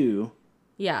letting two.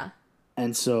 Yeah.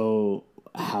 And so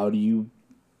how do you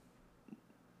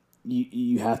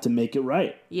have to make it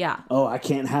right. Yeah. Oh, I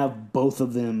can't have both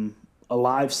of them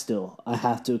alive still. I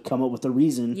have to come up with a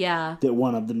reason that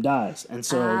one of them dies. And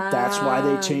so that's why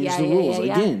they changed the rules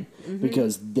again. Mm-hmm.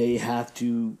 Because it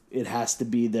has to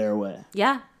be their way.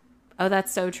 Yeah. Oh,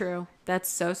 that's so true. That's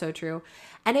so, so true.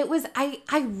 And it was,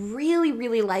 I really,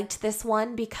 really liked this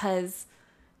one because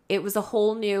it was a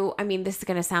whole new, I mean, this is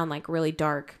going to sound like really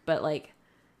dark, but like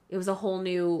it was a whole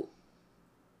new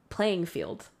playing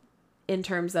field in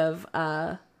terms of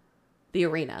the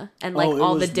arena and like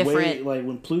all the different, like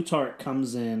when Plutarch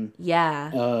comes in,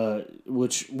 yeah,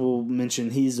 which we'll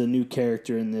mention, he's a new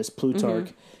character in this.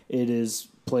 Plutarch, it is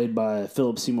played by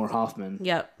Philip Seymour Hoffman.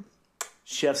 Yep.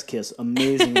 Chef's kiss,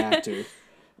 amazing actor.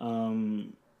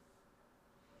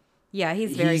 Yeah,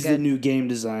 he's very good. He's the new game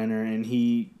designer, and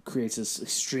he creates this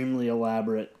extremely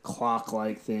elaborate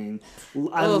clock-like thing.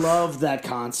 I love that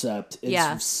concept.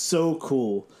 It's so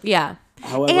cool. Yeah.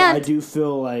 However, I do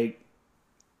feel like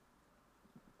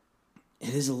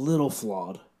it is a little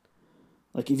flawed.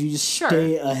 Like, if you just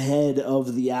stay ahead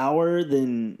of the hour,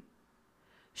 then...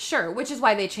 Sure, which is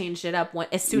why they changed it up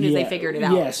as soon as they figured it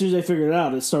out. Yeah, as soon as they figured it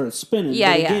out, it started spinning.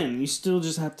 Yeah, but again, you still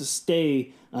just have to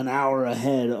stay an hour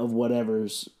ahead of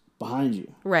whatever's behind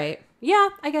you. Right. Yeah,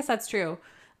 I guess that's true.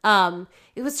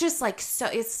 It was just like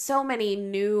it's so many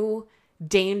new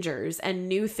dangers and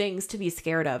new things to be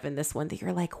scared of in this one that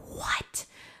you're like, what?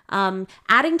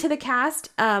 Adding to the cast,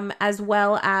 as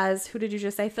well as, who did you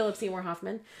just say? Philip Seymour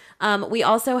Hoffman. We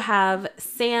also have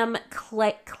Sam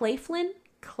Claflin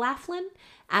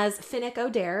as Finnick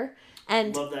Odair.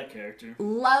 And love that character.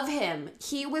 Love him.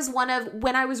 He was when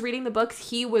I was reading the books,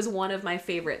 he was one of my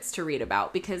favorites to read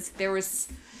about because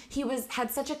had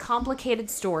such a complicated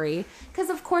story. Because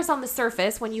of course on the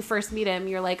surface, when you first meet him,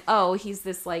 you're like, oh, he's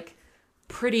this like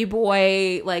pretty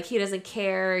boy, like he doesn't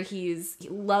care, he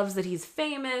loves that he's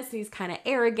famous, he's kind of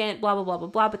arrogant, blah, blah, blah, blah,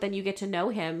 blah. But then you get to know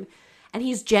him and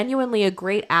he's genuinely a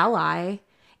great ally.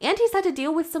 And he's had to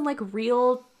deal with some like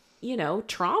real,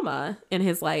 trauma in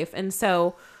his life. And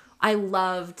so I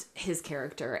loved his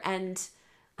character. And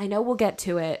I know we'll get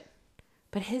to it,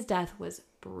 but his death was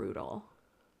brutal.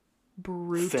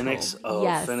 Phoenix? Oh,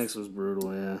 yes. Phoenix was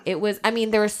brutal, yeah. It was,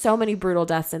 there were so many brutal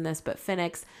deaths in this, but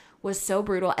Phoenix was so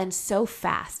brutal and so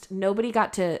fast. Nobody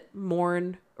got to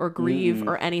mourn or grieve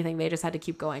or anything. They just had to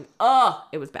keep going. Oh,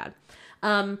 it was bad.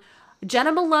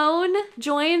 Jenna Malone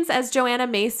joins as Joanna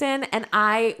Mason, and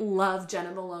I love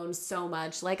Jenna Malone so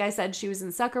much. Like I said, she was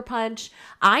in Sucker Punch.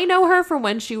 I know her from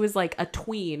when she was like a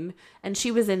tween, and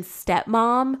she was in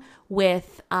Stepmom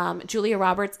with Julia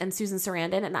Roberts and Susan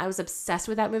Sarandon, and I was obsessed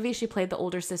with that movie. She played the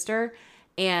older sister,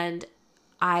 and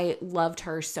I loved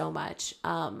her so much.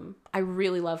 I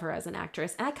really love her as an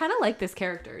actress, and I kind of like this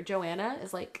character. Joanna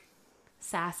is like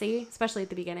sassy, especially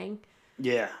at the beginning.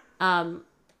 Yeah.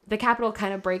 The Capitol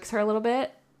kind of breaks her a little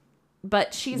bit,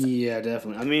 but she's... Yeah,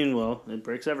 definitely. It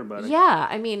breaks everybody.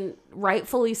 Yeah,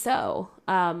 rightfully so.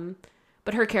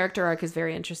 But her character arc is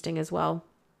very interesting as well.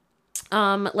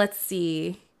 Let's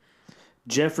see.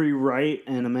 Jeffrey Wright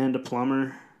and Amanda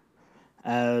Plummer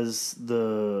as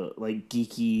the, like,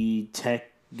 geeky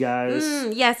tech guys.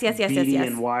 Yes. Beatty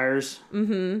and Wires.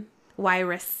 Mm-hmm.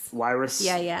 Wyrus.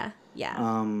 Yeah.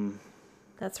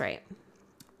 That's right.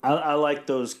 I like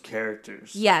those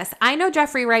characters. Yes. I know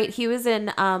Jeffrey Wright. He was in,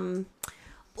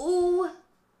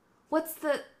 what's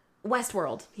the...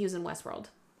 Westworld. He was in Westworld.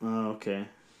 Oh, okay.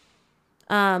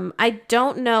 I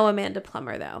don't know Amanda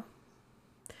Plummer, though.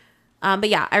 But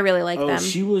yeah, I really like them.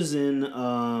 She was in,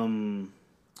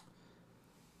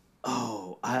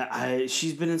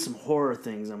 she's been in some horror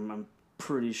things, I'm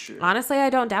pretty sure. Honestly, I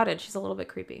don't doubt it. She's a little bit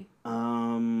creepy.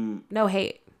 No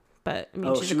hate. But,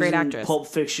 she's a great actress. Pulp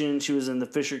Fiction. She was in The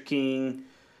Fisher King.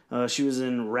 She was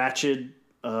in Ratched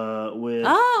with...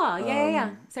 Oh,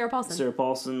 yeah. Sarah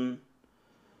Paulson.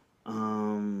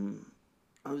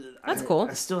 That's cool.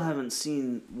 I still haven't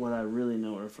seen what I really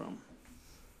know her from.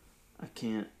 I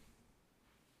can't...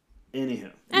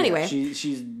 Anyway. Yeah,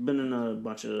 she's been in a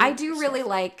bunch of... I do really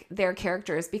like their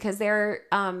characters because they're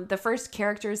the first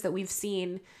characters that we've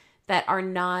seen that are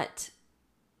not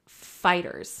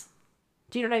fighters.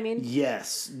 Do you know what I mean?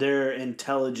 Yes. Their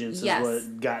intelligence is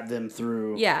what got them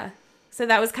through. Yeah. So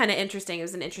that was kind of interesting. It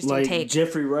was an interesting take.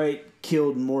 Jeffrey Wright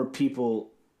killed more people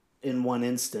in one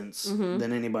instance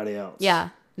than anybody else. Yeah.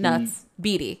 Nuts.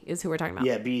 Beatty is who we're talking about.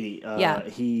 Yeah, Beatty.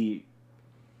 He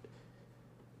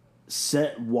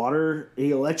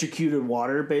he electrocuted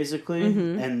water, basically,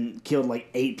 and killed like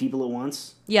 8 people at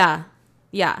once. Yeah.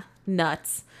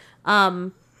 Nuts.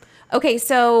 Okay,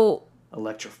 so...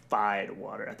 Electrified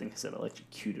water. I think I said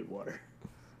electrocuted water.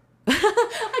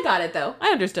 I got it, though. I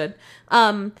understood.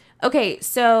 Okay,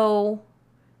 so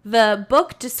the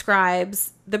book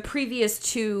describes the previous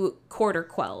 2 quarter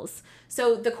quells.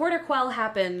 So the quarter quell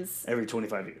happens... every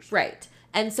 25 years. Right.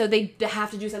 And so they have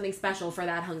to do something special for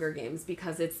that Hunger Games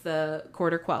because it's the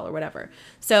Quarter Quell or whatever.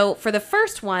 So for the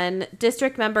first one,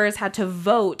 district members had to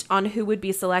vote on who would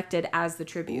be selected as the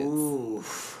tributes. Ooh.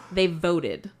 They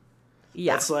voted.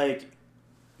 Yeah. That's like,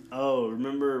 oh,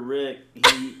 remember Rick?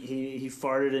 He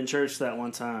farted in church that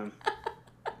one time.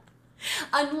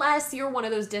 Unless you're one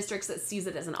of those districts that sees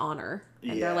it as an honor.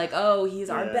 And they're like, oh, he's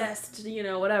our best,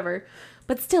 whatever.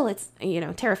 But still, it's,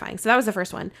 terrifying. So that was the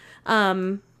first one.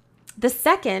 The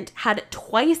second had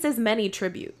twice as many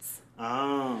tributes.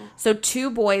 Oh. So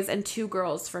 2 boys and 2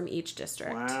 girls from each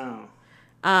district. Wow.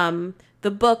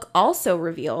 The book also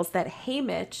reveals that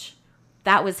Haymitch,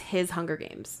 that was his Hunger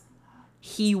Games.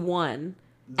 He won.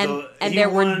 And there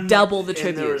were double the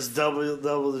tributes. And there was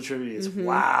double the tributes. Mm-hmm.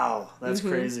 Wow. That's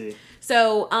crazy.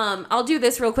 So I'll do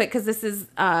this real quick because this is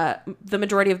the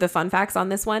majority of the fun facts on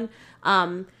this one.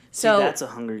 See, that's a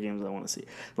Hunger Games I want to see.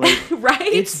 Like, right?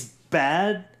 It's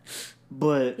bad,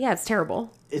 but... Yeah, it's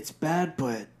terrible. It's bad,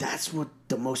 but that's what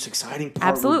the most exciting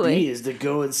part would be, is to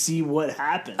go and see what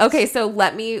happens. Okay, so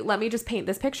let me just paint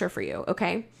this picture for you,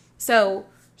 okay? So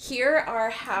here are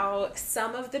how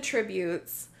some of the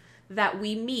tributes that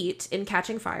we meet in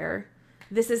Catching Fire,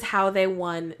 this is how they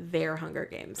won their Hunger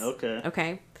Games.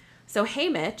 Okay? So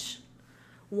Haymitch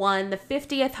won the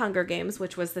 50th Hunger Games,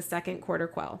 which was the second Quarter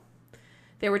Quell.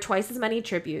 There were twice as many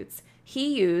tributes.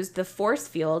 He used the force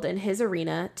field in his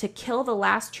arena to kill the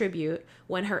last tribute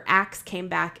when her axe came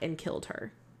back and killed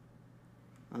her.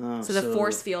 So the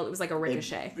force field, it was like a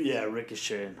ricochet.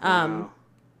 Ricochet. Wow.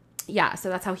 Yeah, so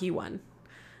that's how he won.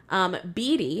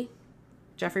 Beatty,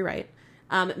 Jeffrey Wright,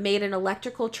 made an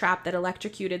electrical trap that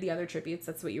electrocuted the other tributes.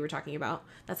 That's what you were talking about.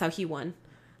 That's how he won.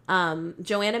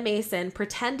 Joanna Mason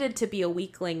pretended to be a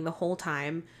weakling the whole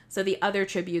time, so the other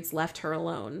tributes left her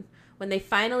alone. When they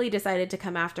finally decided to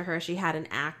come after her, she had an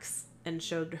axe and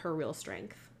showed her real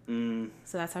strength.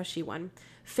 So that's how she won.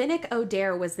 Finnick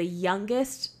Odair was the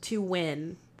youngest to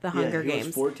win the Hunger Games.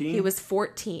 Was 14? He was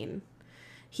 14.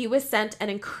 He was sent an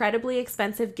incredibly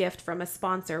expensive gift from a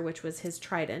sponsor, which was his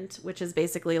trident, which is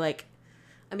basically like,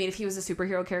 I mean, if he was a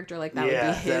superhero character, like that would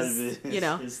be his,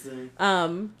 his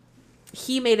thing.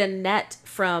 He made a net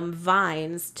from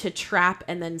vines to trap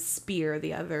and then spear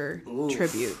the other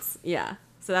tributes. Yeah.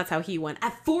 So that's how he won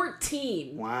at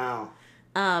 14. Wow.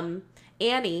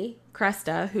 Annie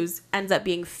Cresta, who ends up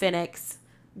being Finnick's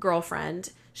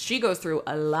girlfriend, she goes through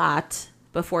a lot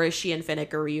before she and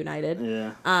Finnick are reunited.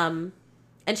 Yeah.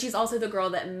 And she's also the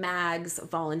girl that Mags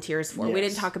volunteers for. Yes. We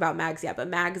didn't talk about Mags yet, but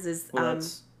Mags is...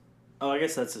 I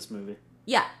guess that's this movie.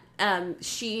 Yeah.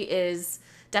 She is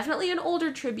definitely an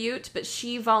older tribute, but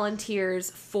she volunteers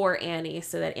for Annie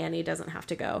so that Annie doesn't have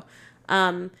to go.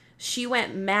 She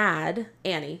went mad,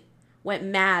 Annie went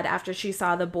mad after she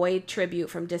saw the boy tribute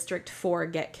from District 4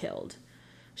 get killed.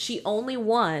 She only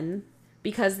won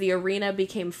because the arena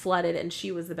became flooded and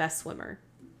she was the best swimmer.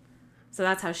 So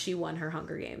that's how she won her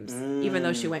Hunger Games, even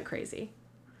though she went crazy.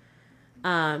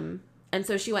 And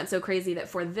so she went so crazy that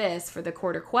for the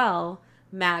Quarter Quell,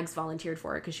 Mags volunteered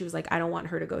for it because she was like, I don't want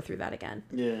her to go through that again.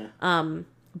 Yeah.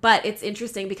 But it's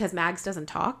interesting because Mags doesn't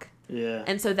talk. Yeah.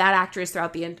 And so that actress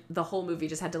throughout the whole movie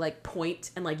just had to like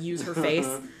point and like use her face.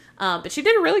 But she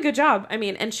did a really good job. I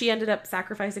mean, and she ended up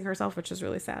sacrificing herself, which is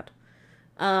really sad.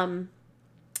 Blah,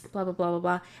 blah, blah, blah,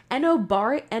 blah.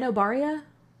 Enobaria?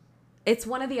 It's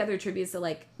one of the other tributes that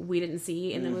like we didn't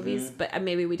see in the movies, but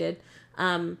maybe we did.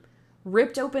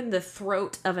 Ripped open the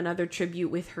throat of another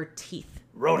tribute with her teeth.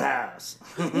 Roadhouse.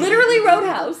 Literally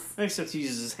Roadhouse. Except he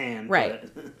uses his hand. Right.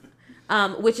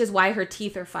 Which is why her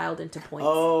teeth are filed into points.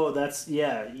 Oh, that's,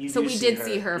 yeah. So we did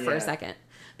see her for a second.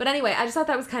 But anyway, I just thought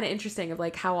that was kind of interesting of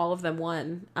like how all of them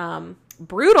won.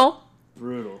 Brutal.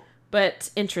 But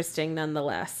interesting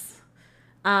nonetheless.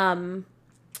 Let's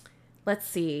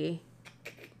see.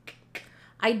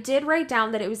 I did write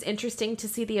down that it was interesting to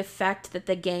see the effect that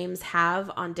the games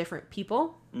have on different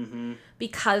people. Mm-hmm.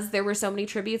 Because there were so many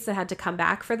tributes that had to come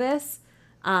back for this.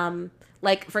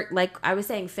 Like I was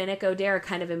saying, Finnick Odair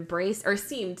kind of embraced or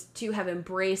seemed to have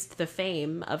embraced the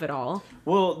fame of it all.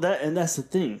 Well, that's the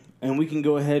thing, and we can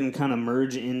go ahead and kind of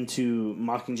merge into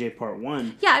Mockingjay Part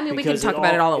 1. Yeah, I mean we can talk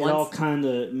about it all at once. It all kind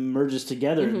of merges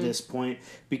together at this point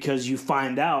because you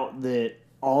find out that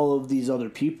all of these other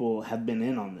people have been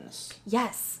in on this.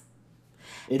 Yes,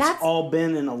 it's all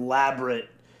been an elaborate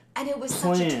and it was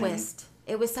plan. Such a twist.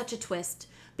 It was such a twist.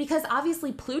 Because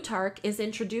obviously Plutarch is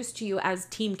introduced to you as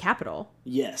Team Capital.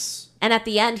 Yes. And at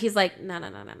the end, he's like, no.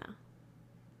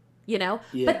 You know?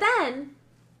 Yeah. But then,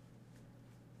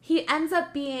 he ends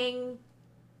up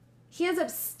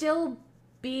still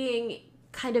being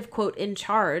kind of, quote, in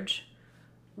charge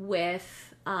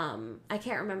with I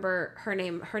can't remember her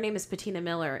name. Her name is Patina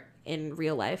Miller in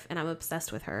real life, and I'm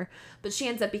obsessed with her. But she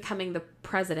ends up becoming the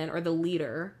president or the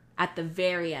leader at the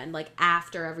very end, like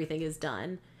after everything is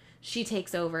done. She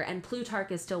takes over, and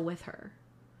Plutarch is still with her.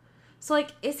 So,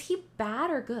 like, is he bad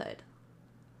or good?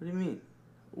 What do you mean?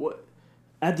 What?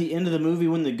 At the end of the movie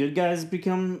when the good guys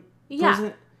become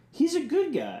president? He's a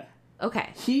good guy. Okay.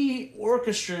 He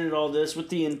orchestrated all this with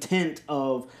the intent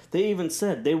of... They even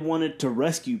said they wanted to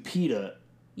rescue PETA.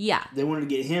 Yeah. They wanted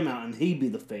to get him out and he'd be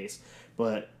the face.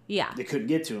 But they couldn't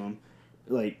get to him.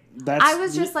 Like, that's... I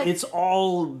was just like... It's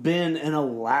all been an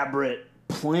elaborate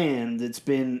plan that's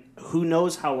been... Who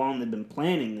knows how long they've been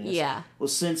planning this. Yeah. Well,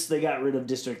 since they got rid of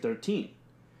District 13.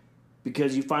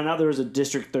 Because you find out there was a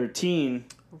District 13...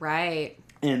 Right.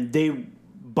 And they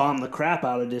bombed the crap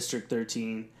out of District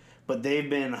 13, but they've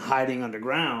been hiding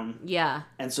underground. Yeah.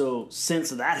 And so since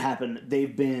that happened,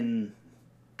 they've been...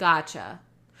 Gotcha.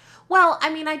 Well,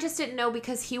 I mean, I just didn't know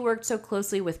because he worked so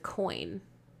closely with Coin,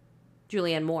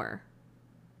 Julianne Moore,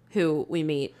 who we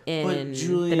meet in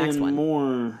the next one. Julianne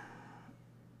Moore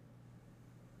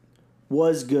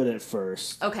was good at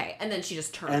first. Okay, and then she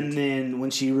just turned. And then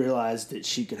when she realized that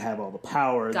she could have all the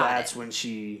power, that's when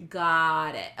she...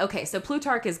 Got it. Okay, so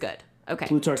Plutarch is good. Okay.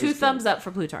 Plutarch Two is thumbs good. Up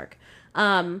for Plutarch.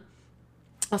 Also,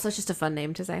 it's just a fun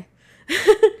name to say.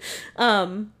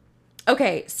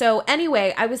 Okay, so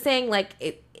anyway, I was saying,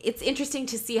 like, it's interesting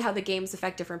to see how the games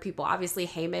affect different people. Obviously,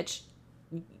 Haymitch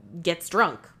gets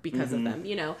drunk because of them,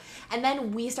 you know? And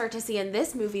then we start to see in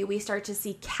this movie,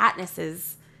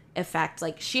 Katniss's effect.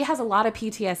 Like, she has a lot of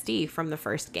PTSD from the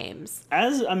first games.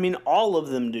 All of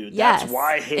them do. Yes, That's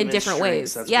why Haymitch in different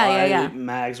shrinks. ways. That's why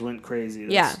Mags went crazy.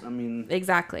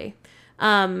 Exactly.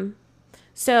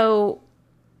 So,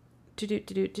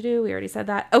 we already said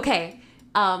that. Okay.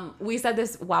 We said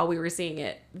this while we were seeing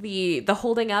it. The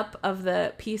holding up of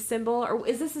the peace symbol, or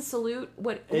is this a salute?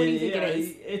 What do you think it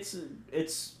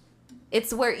is?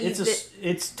 It's where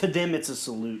it's to them it's a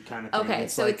salute kind of thing. Okay,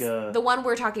 it's so like it's the one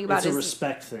we're talking about. It's is a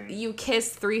respect thing. You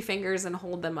kiss 3 fingers and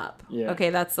hold them up. Yeah. Okay,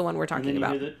 that's the one we're talking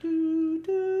about. Hear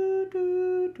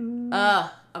the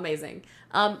amazing.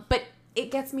 But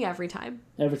it gets me every time.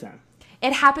 Every time.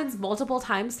 It happens multiple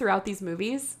times throughout these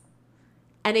movies,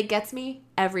 and it gets me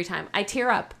every time. I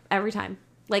tear up every time.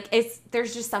 Like,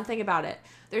 there's just something about it.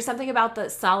 There's something about the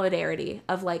solidarity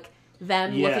of, like,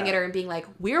 them looking at her and being like,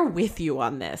 we're with you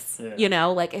on this. Yeah. You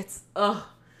know, like, it's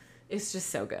just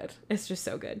so good. It's just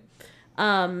so good.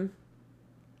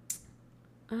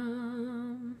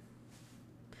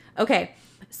 Okay.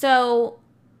 So,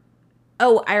 I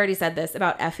already said this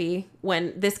about Effie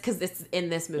because it's in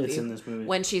this movie. It's in this movie.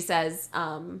 When she says,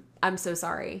 I'm so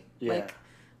sorry. Yeah. Like,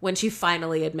 when she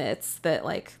finally admits that,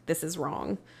 like, this is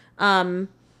wrong.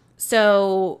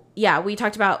 So, yeah, we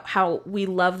talked about how we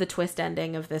love the twist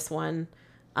ending of this one.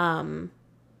 It's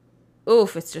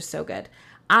just so good.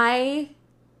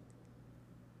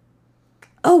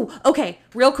 Okay.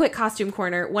 Real quick costume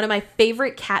corner. One of my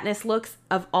favorite Katniss looks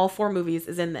of all 4 movies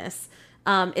is in this.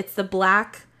 It's the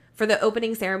black, for the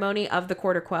opening ceremony of the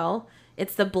Quarter Quell,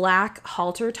 it's the black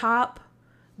halter top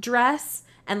dress.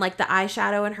 And, like, the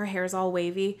eyeshadow and her hair's all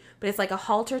wavy. But it's, like, a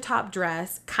halter top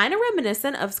dress. Kind of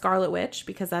reminiscent of Scarlet Witch,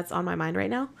 because that's on my mind right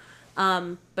now.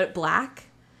 But black.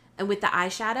 And with the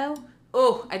eyeshadow.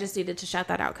 Oh, I just needed to shout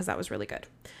that out, because that was really good.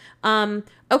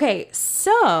 Okay,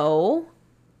 so...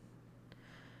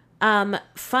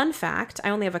 fun fact. I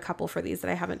only have a couple for these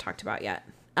that I haven't talked about yet.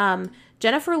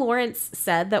 Jennifer Lawrence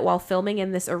said that while filming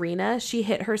in this arena, she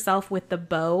hit herself with the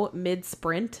bow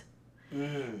mid-sprint.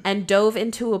 And dove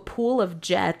into a pool of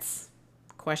jets, ?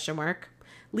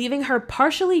 Leaving her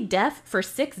partially deaf for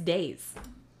 6 days.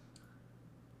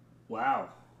 Wow.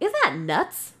 Isn't that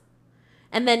nuts?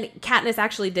 And then Katniss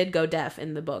actually did go deaf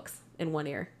in the books in one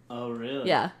ear. Oh, really?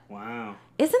 Yeah. Wow.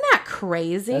 Isn't that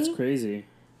crazy? That's crazy.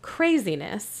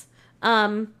 Craziness.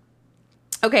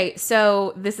 Okay,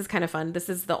 so this is kind of fun. This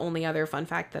is the only other fun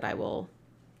fact that I will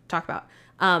talk about.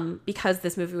 Because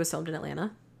this movie was filmed in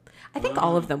Atlanta. I think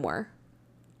all of them were.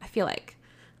 I feel like.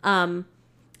 An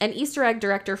Easter egg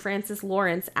director, Francis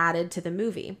Lawrence, added to the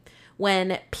movie.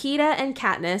 When Peeta and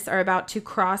Katniss are about to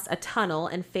cross a tunnel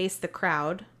and face the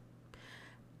crowd,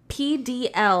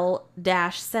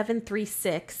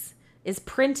 PDL-736 is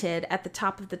printed at the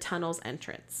top of the tunnel's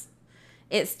entrance.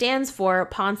 It stands for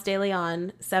Ponce de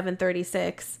Leon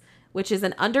 736, which is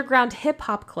an underground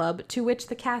hip-hop club to which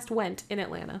the cast went in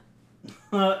Atlanta.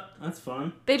 That's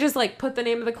fun. They just, like, put the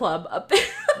name of the club up there.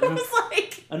 It was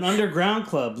like... An underground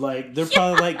club. Like, they're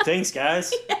probably like, thanks,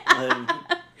 guys. Yeah.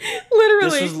 Literally.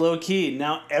 This was low-key.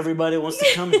 Now everybody wants to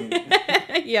come here.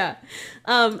 Yeah.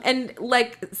 And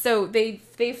like, so they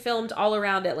filmed all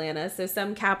around Atlanta. So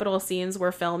some Capitol scenes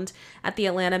were filmed at the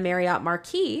Atlanta Marriott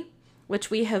Marquis, which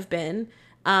we have been.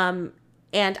 And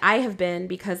I have been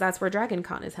because that's where Dragon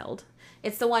Con is held.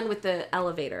 It's the one with the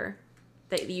elevator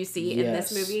that you see in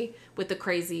this movie with the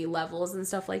crazy levels and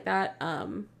stuff like that.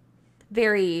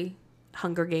 Very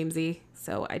Hunger Gamesy.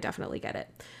 So I definitely get it.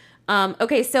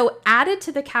 Okay, so added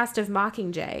to the cast of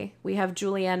Mockingjay, we have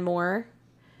Julianne Moore,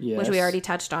 which we already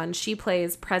touched on. She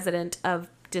plays president of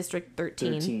District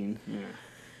 13.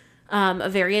 Yeah. A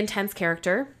very intense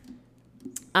character.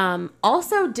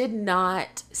 Also did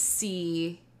not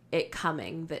see it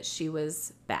coming that she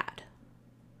was bad.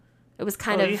 It was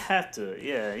kind of... you have to.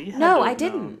 Yeah, you have No, to I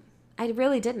didn't. I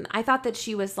really didn't. I thought that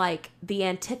she was like the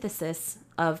antithesis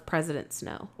of President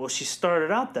Snow. Well, she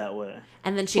started out that way.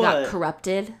 And then she got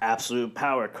corrupted. Absolute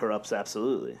power corrupts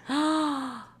absolutely.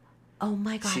 Oh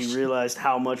my gosh. She realized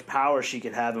how much power she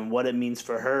could have and what it means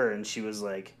for her, and she was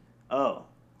like, oh,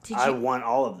 I want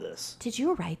all of this. Did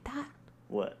you write that?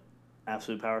 What?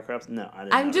 Absolute power corrupts? No, I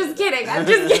didn't. I'm just kidding.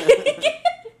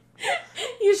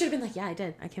 You should have been like, yeah, I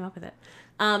did. I came up with it.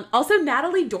 Also,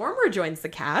 Natalie Dormer joins the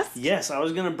cast. Yes, I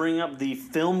was going to bring up the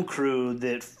film crew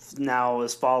that now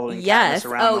is following Katniss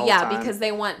around the whole time. Because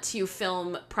they want to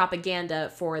film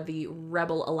propaganda for the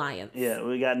Rebel Alliance. Yeah,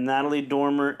 we got Natalie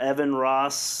Dormer, Evan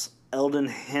Ross, Eldon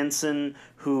Henson,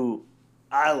 who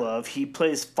I love. He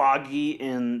plays Foggy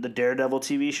in the Daredevil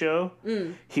TV show.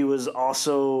 He was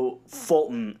also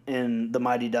Fulton in the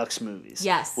Mighty Ducks movies.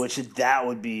 Yes. Which that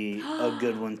would be a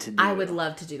good one to do. I would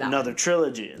love to do that. Another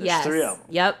trilogy. There's 3 of them.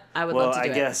 Yep, I would love to do it.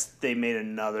 Well, I guess they made a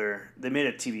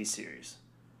TV series.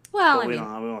 Well, we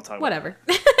won't talk whatever.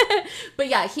 about it. But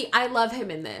yeah, I love him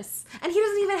in this. And he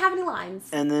doesn't even have any lines.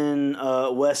 And then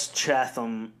Wes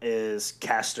Chatham is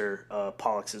Castor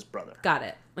Pollux' brother. Got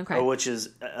it. Okay. Which is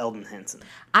Eldon Henson.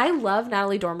 I love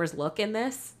Natalie Dormer's look in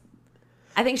this.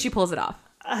 I think she pulls it off.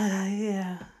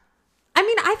 Yeah. I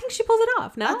mean, I think she pulls it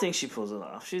off, no? I think she pulls it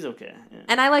off. She's okay. Yeah.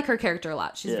 And I like her character a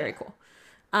lot. She's very cool.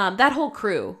 That whole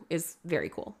crew is very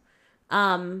cool.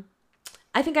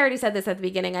 I think I already said this at the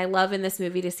beginning. I love in this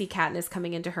movie to see Katniss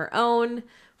coming into her own,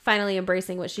 finally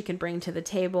embracing what she can bring to the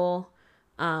table.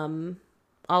 All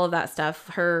of that stuff.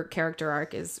 Her character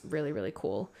arc is really, really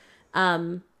cool.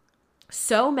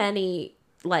 So many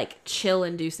like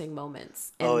chill-inducing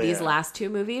moments in these last 2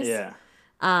 movies. Yeah.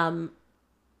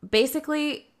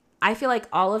 Basically, I feel like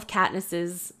all of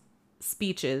Katniss's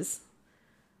speeches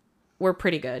were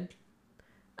pretty good.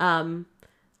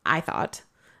 I thought.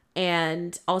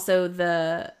 And also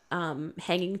the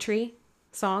Hanging Tree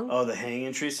song. Oh, the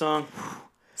Hanging Tree song?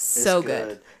 So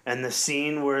good. And the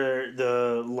scene where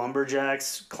the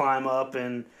lumberjacks climb up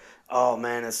and, oh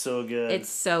man, it's so good. It's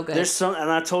so good. There's some,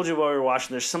 and I told you while we were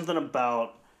watching, there's something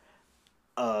about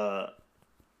a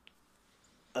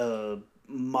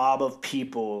mob of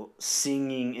people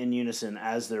singing in unison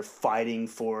as they're fighting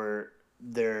for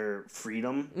their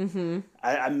freedom. Mm-hmm.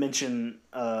 I mentioned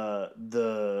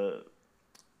the...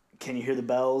 Can you hear the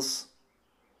bells?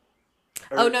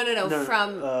 No.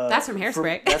 That's from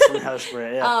Hairspray. That's from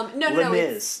Hairspray, yeah. No. Les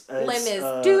Mis. Les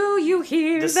Mis. Do you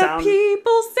hear the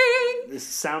people sing? The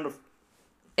sound of...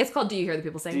 It's called Do You Hear the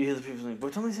People Sing? Do you hear the people sing?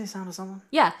 But don't they say sound of something?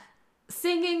 Yeah.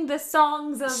 Singing the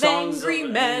songs of angry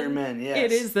men. Yes.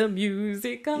 It is the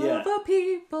music of a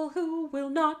people who will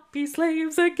not be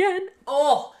slaves again.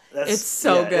 Oh, it's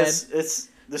so good.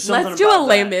 Let's do a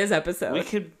Les Mis episode. We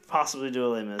could possibly do a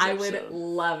Les Mis episode. I would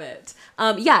love it.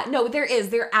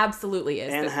 There absolutely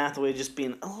is. Anne Hathaway just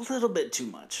being a little bit too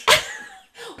much.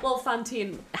 Well,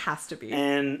 Fantine has to be.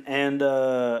 And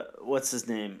what's his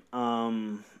name?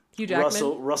 Hugh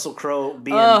Jackman? Russell Crowe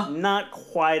being not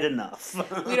quite enough.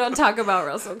 We don't talk about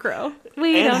Russell Crowe.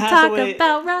 We don't talk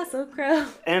about Russell Crowe.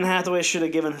 Anne Hathaway should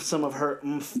have given some of her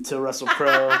oomph to Russell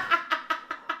Crowe.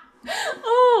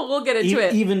 Oh, we'll get into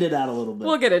it. Evened it out a little bit.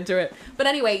 We'll get into it. But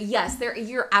anyway, yes,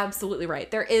 you're absolutely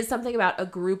right. There is something about a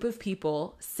group of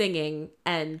people singing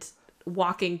and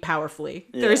walking powerfully.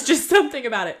 Yeah. There's just something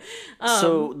about it.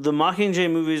 So the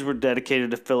Mockingjay movies were dedicated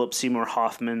to Philip Seymour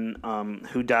Hoffman,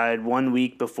 who died 1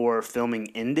 week before filming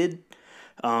ended.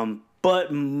 But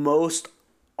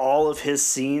all of his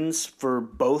scenes for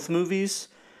both movies,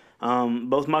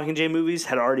 both Mockingjay movies,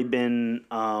 had already been...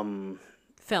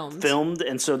 filmed,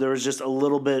 and so there was just a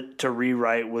little bit to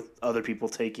rewrite with other people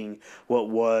taking what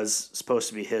was supposed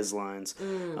to be his lines.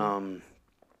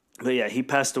 But yeah, he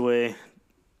passed away.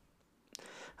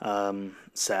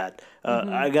 Sad.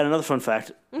 I got another fun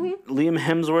fact. Liam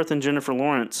Hemsworth and Jennifer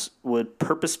Lawrence would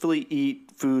purposefully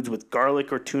eat foods with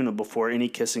garlic or tuna before any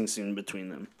kissing scene between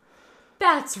them.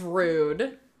 That's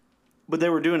rude. But they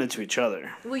were doing it to each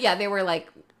other. Well, yeah, they were like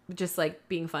just like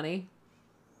being funny.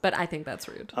 But I think that's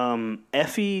rude.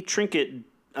 Effie Trinket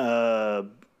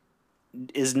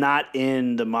is not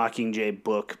in the Mockingjay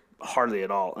book hardly at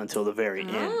all until the very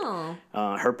end.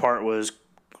 Her part was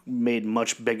made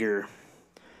much bigger.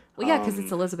 Well, yeah, because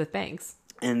it's Elizabeth Banks.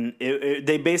 And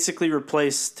they basically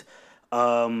replaced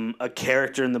a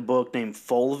character in the book named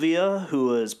Fulvia, who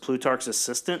was Plutarch's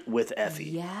assistant, with Effie.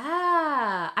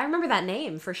 Yeah, I remember that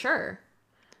name for sure.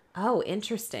 Oh,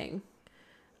 interesting.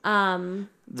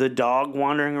 The dog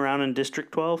wandering around in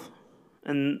District 12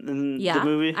 in the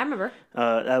movie. I remember.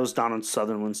 That was Donald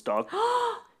Sutherland's dog.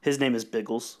 His name is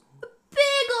Biggles.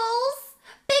 Biggles!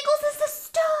 Biggles is the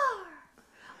star!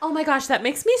 Oh my gosh, that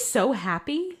makes me so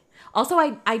happy. Also,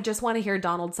 I just want to hear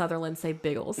Donald Sutherland say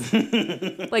Biggles.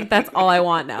 Like, that's all I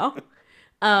want now.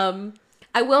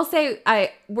 I will say,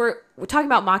 we're talking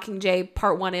about Mockingjay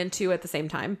Part 1 and 2 at the same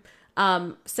time.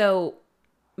 So,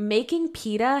 making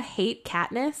PETA hate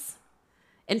Katniss,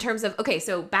 in terms of, okay,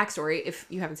 so backstory, if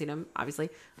you haven't seen him, obviously.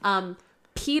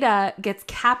 PETA gets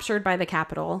captured by the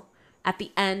Capitol at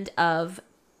the end of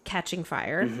Catching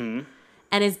Fire,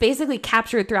 and is basically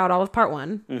captured throughout all of Part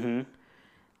 1.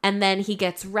 And then he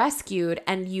gets rescued,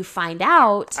 and you find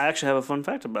out... I actually have a fun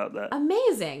fact about that.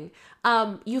 Amazing.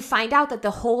 You find out that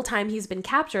the whole time he's been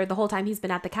captured, the whole time he's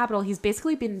been at the Capitol, he's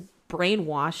basically been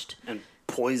brainwashed. And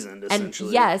poisoned, essentially.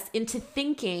 And yes, into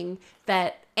thinking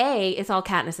that A, it's all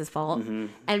Katniss's fault,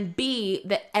 and B,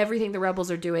 that everything the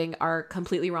rebels are doing are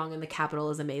completely wrong and the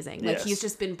Capitol is amazing. Like, he's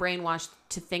just been brainwashed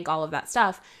to think all of that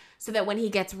stuff. So that when he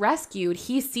gets rescued,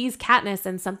 he sees Katniss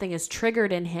and something is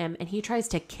triggered in him and he tries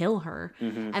to kill her.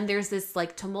 And there's this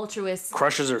like tumultuous...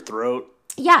 Crushes her throat.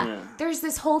 Yeah. There's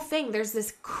this whole thing. There's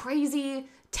this crazy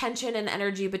tension and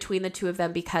energy between the two of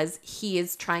them because he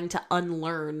is trying to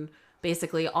unlearn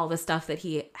basically all the stuff that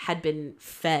he had been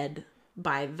fed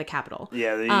by the Capitol.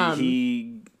 Yeah,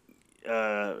 he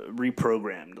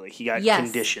reprogrammed. Like, he got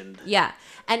conditioned. Yeah.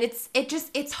 And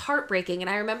it's heartbreaking. And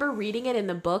I remember reading it in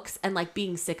the books and like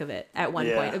being sick of it at one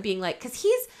point, of being like, because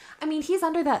he's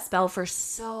under that spell for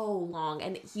so long,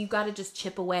 and you got to just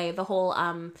chip away the whole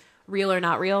real or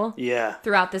not real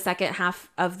throughout the second half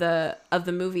of the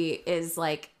movie is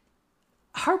like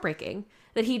heartbreaking,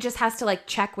 that he just has to like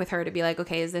check with her to be like,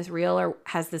 okay, is this real, or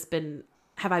have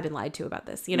I been lied to about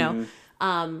this, you know?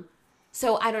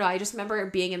 So I don't know. I just remember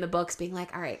being in the books being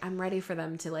like, all right, I'm ready for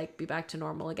them to like be back to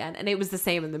normal again. And it was the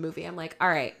same in the movie. I'm like, all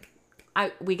right,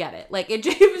 we get it. Like, it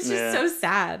was just so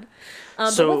sad.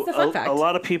 So but what's the fun fact? A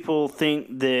lot of people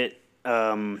think that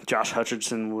Josh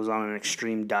Hutcherson was on an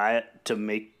extreme diet to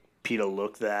make PETA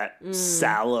look that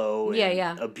sallow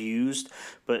and abused,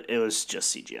 but it was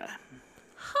just CGI.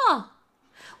 Huh.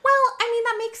 Well, I mean,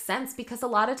 that makes sense because a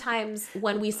lot of times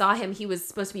when we saw him, he was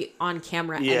supposed to be on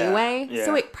camera anyway. Yeah.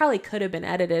 So it probably could have been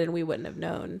edited and we wouldn't have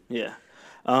known. Yeah.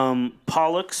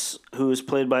 Pollux, who was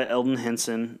played by Eldon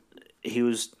Henson, he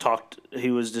was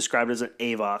described as an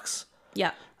AVOX.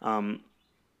 Yeah.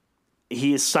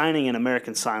 He is signing in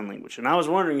American Sign Language. And I was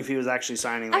wondering if he was actually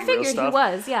signing like real stuff. I figured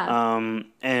he was, yeah.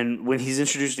 And when he's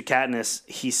introduced to Katniss,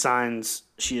 he signs,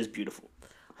 "She is beautiful."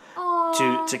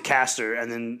 To Castor,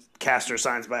 and then Castor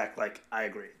signs back like, "I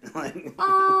agree."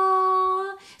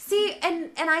 Aww. See, and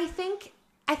I think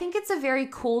it's a very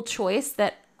cool choice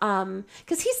that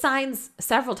because he signs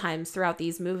several times throughout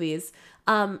these movies.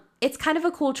 It's kind of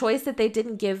a cool choice that they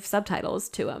didn't give subtitles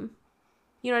to him.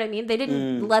 You know what I mean? They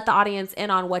didn't let the audience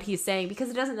in on what he's saying because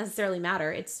it doesn't necessarily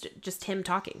matter. It's just him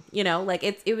talking. You know, like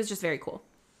it was just very cool.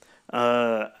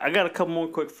 I got a couple more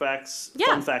quick facts,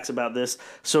 fun facts about this.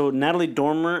 So Natalie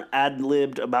Dormer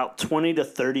ad-libbed about 20 to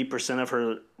 30% of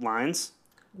her lines.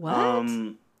 What?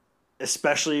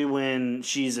 Especially when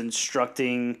she's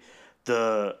instructing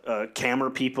the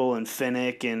camera people and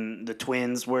Finnick and the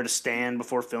twins where to stand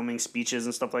before filming speeches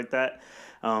and stuff like that.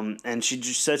 And she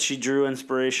just said she drew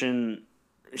inspiration.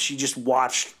 She just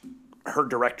watched her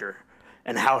director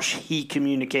and how he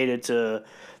communicated to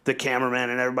the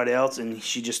cameraman and everybody else, and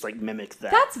she just like mimicked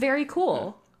that. That's very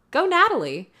cool. Go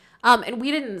Natalie. And we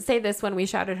didn't say this when we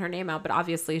shouted her name out, but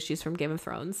obviously she's from Game of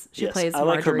Thrones. She plays Marjorie.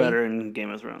 I like her better in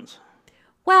Game of Thrones.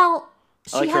 Well,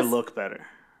 I like her look better.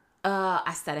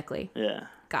 Aesthetically. Yeah.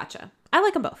 Gotcha. I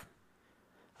like them both.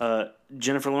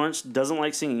 Jennifer Lawrence doesn't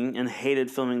like singing and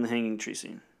hated filming the hanging tree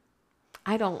scene.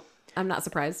 I'm not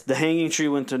surprised. The hanging tree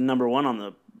went to #1 on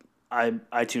the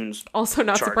iTunes also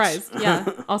not charts. Surprised.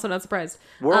 Yeah, also not surprised.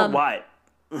 Worldwide.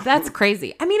 That's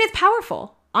crazy. I mean, it's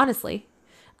powerful, honestly.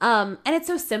 And it's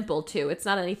so simple, too. It's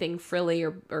not anything frilly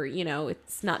or you know,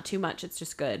 it's not too much. It's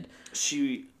just good.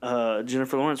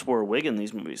 Jennifer Lawrence wore a wig in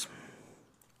these movies.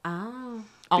 Oh.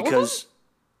 Because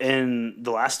In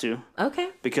the last two. Okay.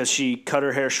 Because she cut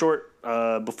her hair short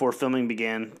before filming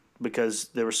began because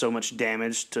there was so much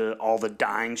damage to all the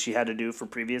dyeing she had to do for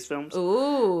previous films.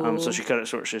 Ooh. So she cut it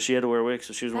short. She had to wear a wig,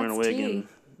 so she was wearing a wig in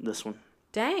this one.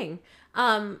 Dang.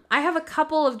 I have a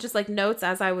couple of just like notes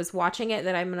as I was watching it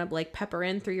that I'm gonna like pepper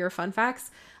in through your fun facts.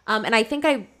 And I think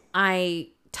I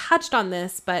touched on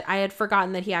this, but I had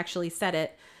forgotten that he actually said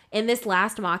it. In this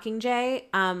last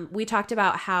Mockingjay, we talked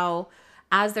about how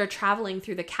as they're traveling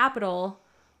through the Capitol,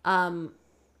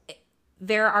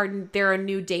 there are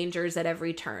new dangers at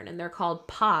every turn, and they're called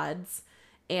pods.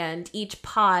 And each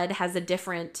pod has a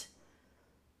different,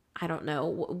 I don't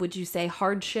know, would you say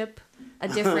hardship? A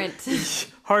different...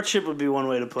 Hardship would be one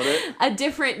way to put it. A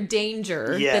different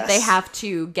danger that they have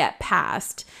to get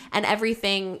past. And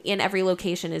everything in every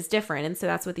location is different. And so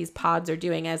that's what these pods are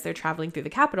doing as they're traveling through the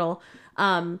Capitol.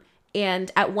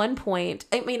 And at one point,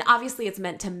 I mean, obviously it's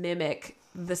meant to mimic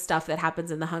the stuff that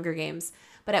happens in the Hunger Games.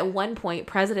 But at one point,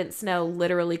 President Snow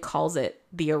literally calls it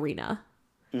the arena.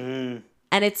 Mm.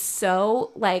 And it's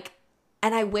so like,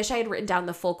 and I wish I had written down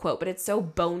the full quote, but it's so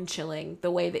bone chilling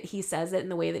the way that he says it and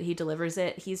the way that he delivers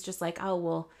it. He's just like, oh,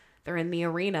 well, they're in the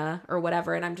arena or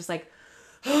whatever. And I'm just like,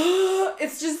 oh,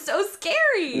 it's just so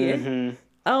scary. Mm-hmm.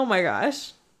 Oh my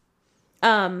gosh.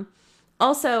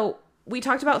 Also, we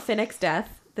talked about Finnick's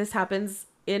death. This happens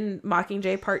in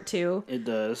Mockingjay Part 2. It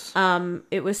does.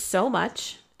 It was so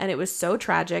much, and it was so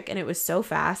tragic, and it was so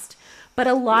fast. But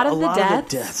a lot of the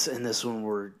deaths in this one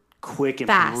were quick and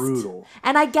fast. Brutal.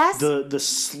 And I guess the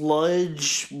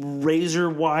sludge razor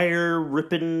wire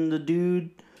ripping the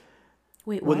dude.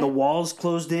 Wait, what? When the walls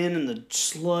closed in and the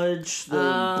sludge, the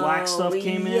black stuff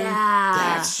came in.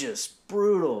 That's just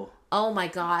brutal. Oh my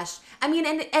gosh. I mean,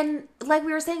 and like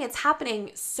we were saying, it's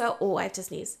happening so... Oh, I have to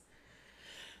sneeze.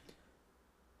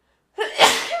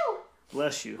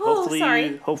 Bless you.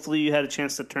 Hopefully you had a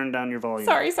chance to turn down your volume.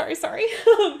 Sorry.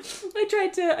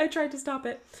 I tried to stop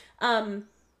it.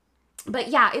 But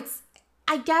yeah, it's...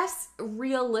 I guess,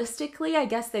 realistically,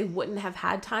 they wouldn't have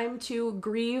had time to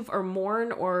grieve or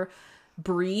mourn or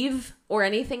breathe or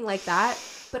anything like that.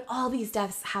 But all these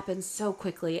deaths happen so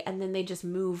quickly, and then they just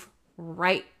move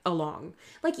right along.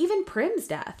 Like, even Prim's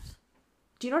death.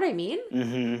 Do you know what I mean?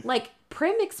 Mm-hmm. Like,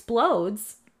 Prim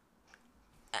explodes,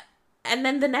 and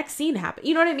then the next scene happens.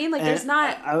 You know what I mean? Like, there's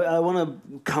not... I want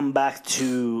to come back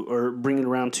to, or bring it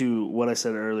around to what I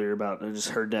said earlier about just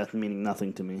her death meaning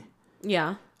nothing to me.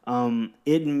 Yeah.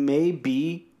 It may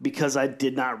be, because I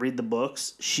did not read the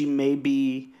books, she may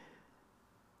be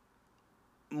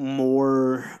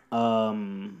more...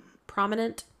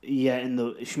 prominent? Yeah,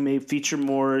 she may feature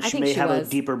more. She may have a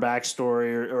deeper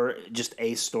backstory or just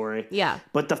a story. Yeah.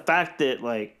 But the fact that,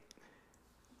 like,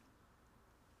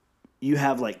 you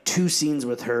have, like, 2 scenes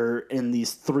with her in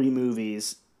these 3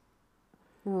 movies.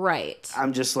 Right.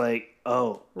 I'm just like,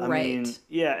 oh. I mean,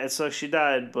 yeah, it's like she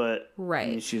died, but I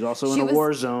mean, she's also in a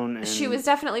war zone. And she was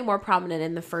definitely more prominent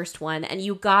in the first one, and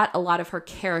you got a lot of her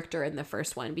character in the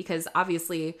first one, because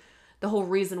obviously... The whole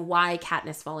reason why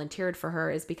Katniss volunteered for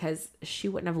her is because she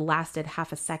wouldn't have lasted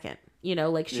half a second. You know,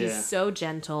 like, she's so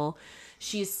gentle.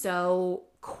 She's so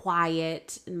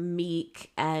quiet,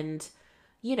 meek, and,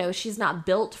 you know, she's not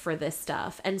built for this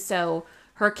stuff. And so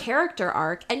her character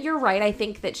arc, and you're right, I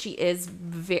think that she is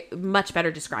much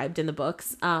better described in the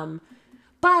books.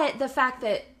 But the fact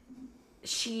that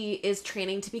she is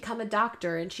training to become a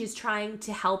doctor, and she's trying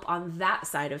to help on that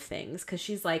side of things, because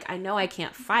she's like, I know I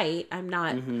can't fight, I'm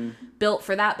not built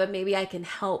for that, but maybe I can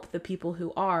help the people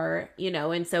who are, you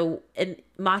know. And so in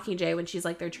Mockingjay, when she's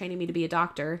like, they're training me to be a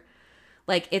doctor,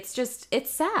 like, it's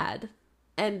sad,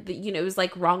 and, you know, it was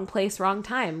like wrong place, wrong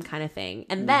time kind of thing.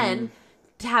 And then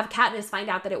to have Katniss find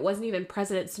out that it wasn't even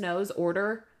President Snow's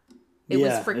order, it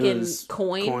was freaking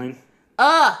coin.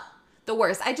 The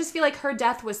worst. I just feel like her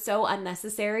death was so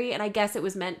unnecessary, and I guess it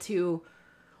was meant to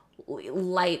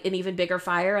light an even bigger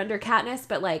fire under Katniss,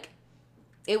 but, like,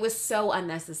 it was so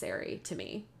unnecessary to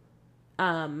me.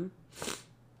 Yeah,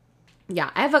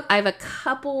 I have a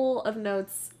couple of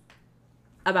notes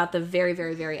about the very,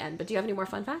 very, very end, but do you have any more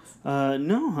fun facts?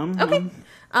 No. Okay.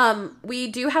 We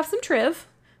do have some triv,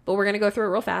 but we're going to go through it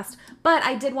real fast. But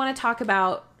I did want to talk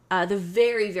about the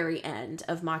very, very end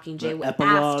of Mockingjay. The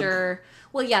epilogue.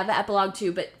 Well, yeah, the epilogue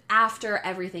too, but after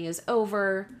everything is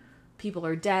over, people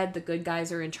are dead, the good guys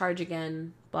are in charge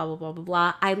again, blah, blah, blah, blah,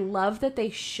 blah. I love that they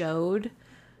showed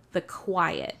the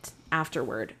quiet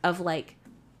afterward of, like,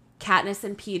 Katniss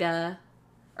and Katniss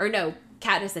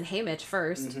and Haymitch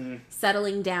first,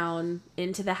 settling down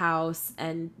into the house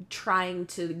and trying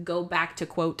to go back to,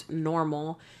 quote,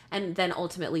 normal, and then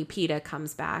ultimately Peeta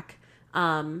comes back.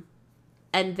 And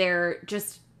they're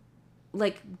just...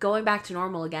 like going back to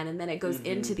normal again, and then it goes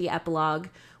into the epilogue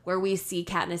where we see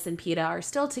Katniss and Peeta are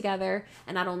still together,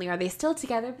 and not only are they still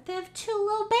together, but they have 2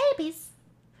 little babies.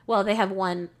 Well, they have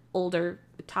one older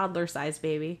toddler-sized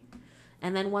baby,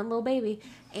 and then one little baby.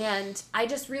 And I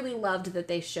just really loved that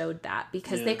they showed that,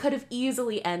 because they could have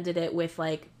easily ended it with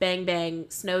like, bang, bang,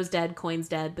 Snow's dead, Coin's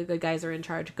dead, the good guys are in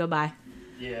charge, goodbye.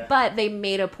 Yeah. But they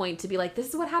made a point to be like, this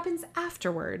is what happens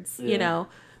afterwards, you know?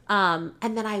 And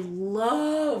then I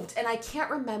loved, and I can't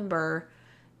remember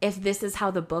if this is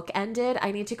how the book ended.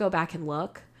 I need to go back and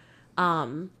look.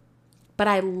 But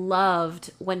I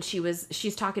loved when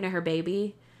she's talking to her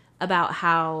baby about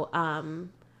how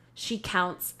she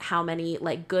counts how many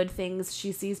like good things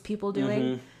she sees people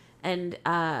doing. And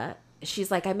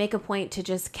she's like, I make a point to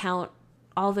just count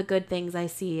all the good things I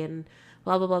see and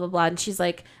blah, blah, blah, blah, blah. And she's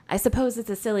like, I suppose it's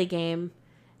a silly game.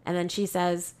 And then she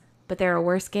says, but there are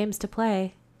worse games to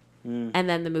play. And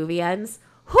then the movie ends.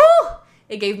 Whew!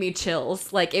 It gave me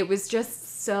chills. Like, it was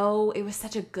just it was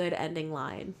such a good ending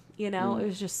line. You know? It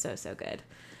was just so, so good.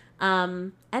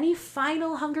 Any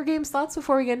final Hunger Games thoughts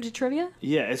before we get into trivia?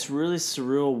 Yeah, it's really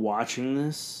surreal watching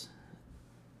this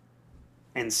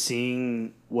and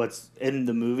seeing what's in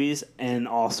the movies and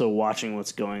also watching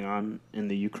what's going on in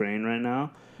the Ukraine right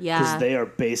now. Yeah. Because they are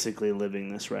basically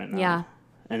living this right now. Yeah.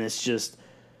 And it's just,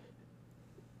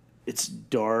 it's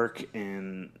dark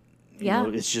and, you know,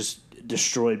 it's just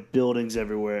destroyed buildings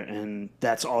everywhere. And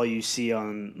that's all you see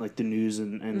on, like, the news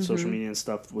and social media and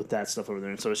stuff with that stuff over there.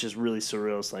 And so it's just really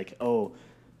surreal. It's like, oh,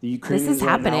 the Ukrainians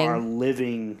right now are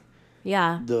living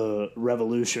the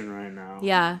revolution right now.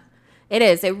 Yeah. It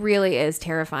is. It really is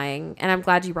terrifying. And I'm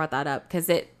glad you brought that up, because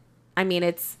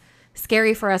it's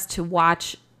scary for us to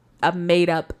watch a made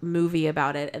up movie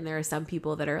about it. And there are some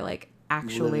people that are like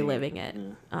actually living it.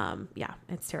 Yeah,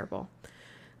 it's terrible.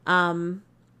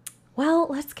 Well,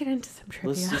 let's get into some trivia.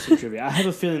 Let's do some trivia. I have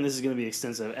a feeling this is going to be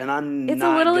extensive, and It's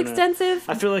a little extensive.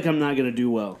 I feel like I'm not going to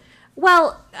do well.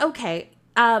 Well, okay.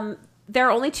 There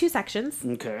are only 2 sections.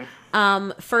 Okay.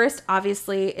 First,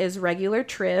 obviously, is regular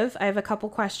triv. I have a couple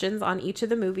questions on each of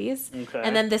the movies. Okay.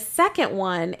 And then the second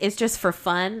one is just for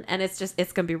fun, and it's going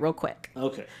to be real quick.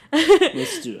 Okay.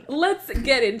 Let's do it. Let's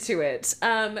get into it.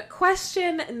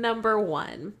 Question number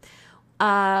 1.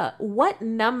 What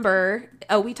number...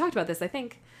 Oh, we talked about this, I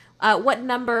think. What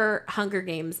number Hunger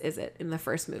Games is it in the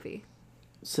first movie?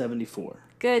 74.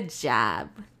 Good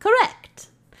job. Correct.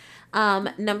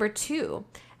 Number 2.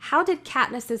 How did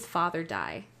Katniss's father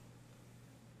die?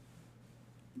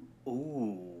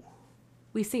 Ooh.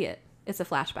 We see it. It's a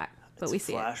flashback, but we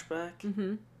see flashback? it.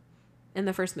 Mm-hmm. In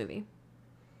the first movie.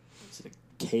 Is it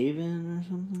a cave-in or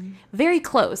something? Very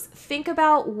close. Think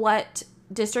about what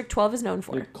District 12 is known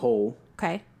for. Like coal.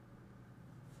 Okay.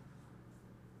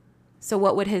 So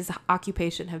what would his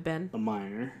occupation have been? A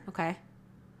miner. Okay.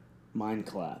 Mine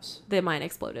collapse. The mine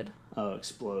exploded. Oh,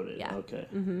 exploded. Yeah. Okay.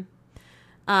 Mm-hmm.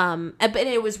 But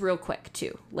it was real quick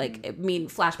too. Like, I mean,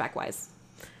 flashback wise.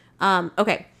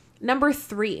 Okay. Number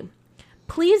 3.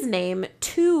 Please name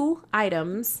 2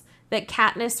 items that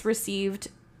Katniss received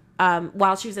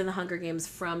while she was in the Hunger Games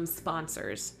from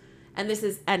sponsors. And this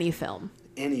is any film.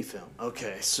 Any film.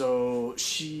 Okay. So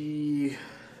she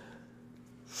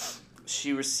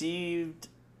received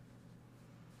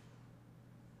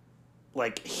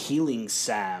like healing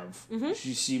salve. Mm-hmm. She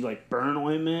received like burn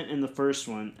ointment in the first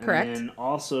one. Correct. And then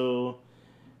also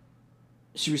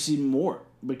she received more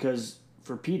because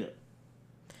for Peeta.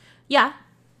 Yeah.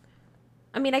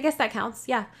 I mean, I guess that counts.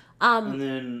 Yeah. And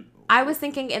then I was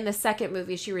thinking in the second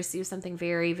movie she received something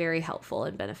very, very helpful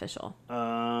and beneficial.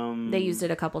 They used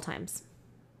it a couple times.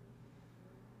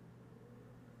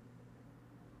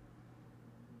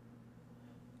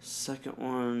 Second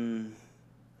one.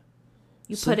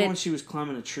 Second one she was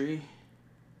climbing a tree.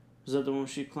 Was that the one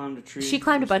she climbed a tree? She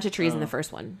climbed a bunch of trees in the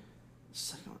first one.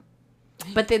 Second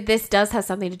one. But this does have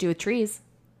something to do with trees.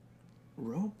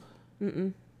 Rope?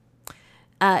 Mm-mm.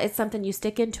 It's something you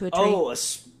stick into a tree. Oh, a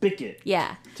spigot.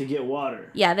 Yeah. To get water.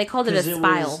 Yeah, they called it a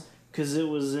spile. Because it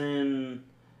was in...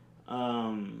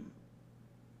 It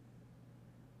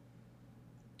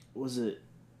wasn't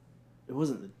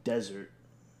the desert.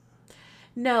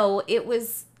 No, it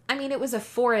was... I mean, it was a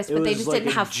forest, but they just like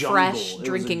didn't have fresh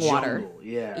drinking water.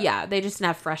 Yeah. Yeah, they just didn't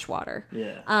have fresh water.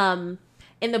 Yeah.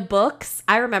 In the books,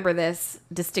 I remember this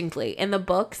distinctly. In the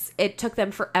books, it took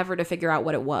them forever to figure out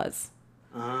what it was.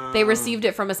 They received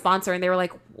it from a sponsor, and they were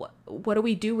like, what do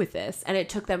we do with this? And it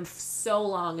took them so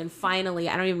long, and finally,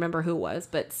 I don't even remember who it was,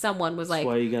 but someone was like,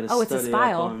 why you gotta it's a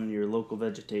spile. Up on your local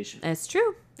vegetation. It's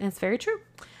true. It's very true.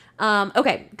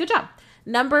 Okay, good job.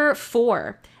 Number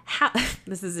 4.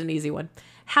 This is an easy one.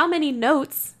 How many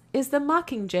notes is the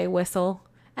Mockingjay whistle?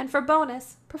 And for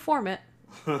bonus, perform it.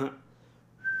 That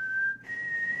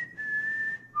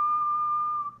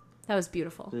was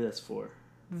beautiful. That's 4.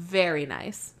 Very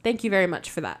nice. Thank you very much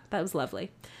for that. That was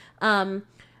lovely.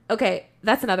 Okay,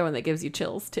 that's another one that gives you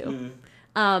chills too.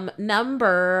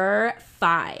 Number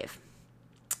 5.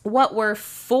 What were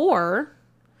 4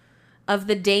 of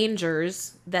the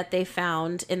dangers that they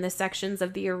found in the sections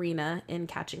of the arena in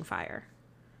Catching Fire?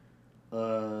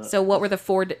 So what were the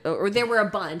 4? Or there were a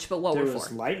bunch, but what were 4? There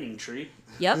was lightning tree.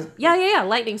 Yep. Yeah.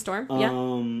 Lightning storm.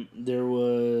 Yeah. There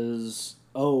was.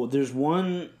 Oh, there's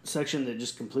one section that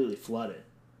just completely flooded.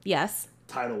 Yes.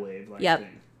 Tidal wave like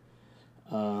thing.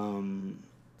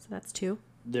 So that's 2.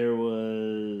 There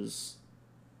was.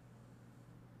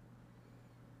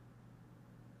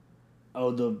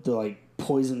 Oh, the like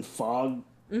poison fog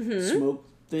smoke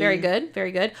thing. Very good.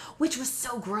 Very good. Which was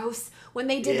so gross when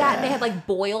they did that and they had like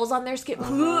boils on their skin.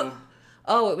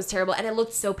 Oh, it was terrible. And it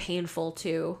looked so painful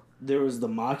too. There was the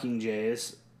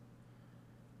Mockingjays.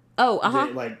 Oh,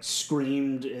 They like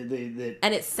screamed.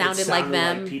 And it sounded like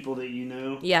them. Like people that you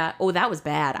know. Yeah. Oh, that was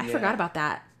bad. I forgot about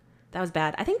that. That was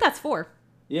bad. I think that's 4.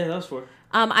 Yeah, that was 4.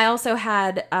 I also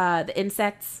had the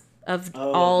insects of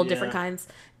all different kinds.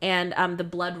 And the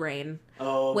blood rain.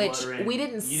 Oh, which blood rain. We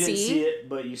didn't see. You didn't see it,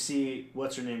 but you see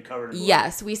what's her name covered in blood.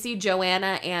 Yes, we see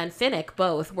Joanna and Finnick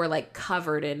both were like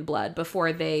covered in blood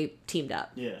before they teamed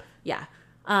up. Yeah. Yeah.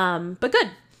 But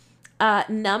good.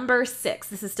 Number 6.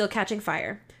 This is still Catching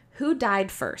Fire. Who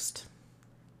died first?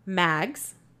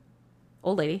 Mags,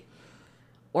 old lady,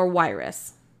 or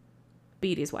Wyrus,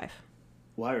 Beatty's wife?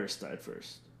 Wyrus died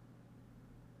first.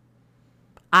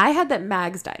 I had that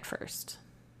Mags died first.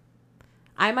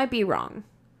 I might be wrong.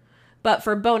 But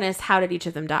for bonus, how did each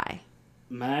of them die?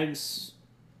 Mags...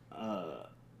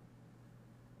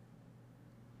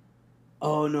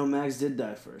 Oh, no, Mags did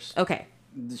die first. Okay.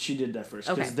 She did die first.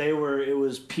 Because it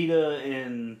was Peeta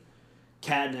and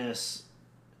Katniss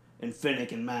and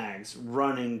Finnick and Mags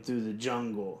running through the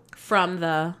jungle. From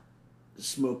the...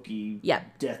 Smoky...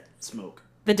 Death smoke.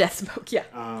 The death smoke, yeah.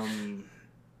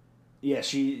 Yeah,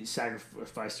 she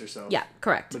sacrificed herself. Yeah,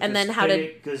 correct. And then how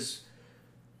did... Because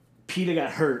Peeta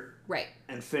got hurt. Right.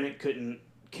 And Finnick couldn't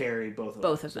carry both of them.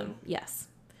 Both of them, yes.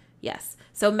 Yes.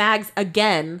 So Mags,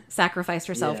 again, sacrificed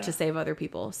herself to save other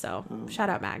people. So shout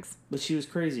out Mags. But she was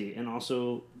crazy and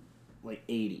also like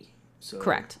 80. So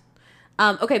correct.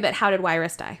 Okay, but how did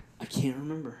Wyrus die? I can't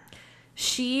remember.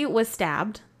 She was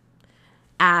stabbed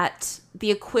at the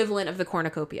equivalent of the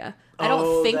cornucopia. I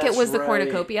don't think it was the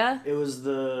cornucopia. It was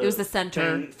the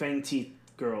center. Fang teeth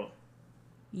girl.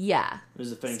 Yeah. It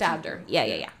was the Fang stabbed teeth her. girl.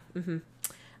 Yeah.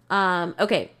 Mm-hmm.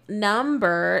 Okay,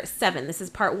 number 7. This is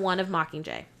part 1 of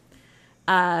Mockingjay.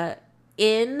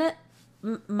 In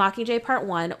Mockingjay Part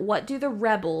 1, what do the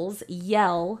rebels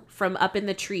yell from up in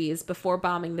the trees before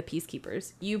bombing the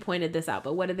peacekeepers? You pointed this out,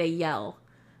 but what do they yell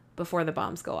before the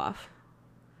bombs go off?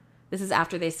 This is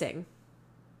after they sing.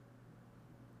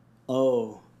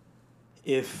 Oh,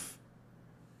 if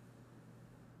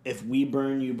we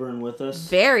burn, you burn with us.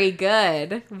 Very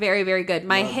good. Very, very good.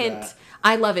 My hint,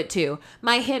 I love it too.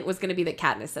 My hint was going to be that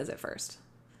Katniss says it first.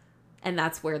 And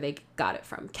that's where they got it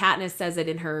from. Katniss says it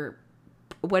in her,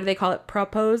 what do they call it?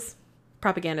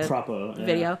 Propaganda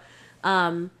video.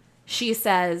 She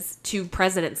says to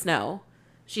President Snow,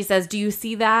 she says, "Do you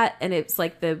see that?" And it's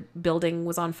like the building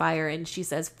was on fire. And she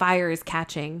says, "Fire is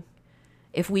catching.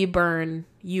 If we burn,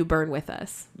 you burn with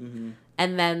us." Mm-hmm.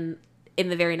 And then in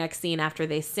the very next scene after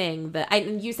they sing,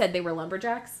 you said they were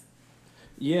lumberjacks?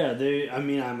 Yeah,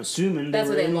 I'm assuming they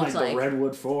were in like the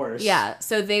redwood forest. Yeah,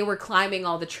 so they were climbing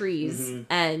all the trees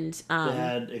and they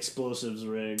had explosives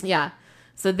rigged. Yeah.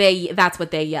 So that's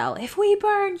what they yell. "If we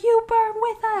burn, you burn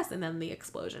with us." And then the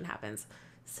explosion happens.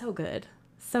 So good.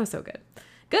 So good.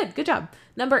 Good job.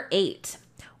 Number 8.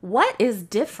 What is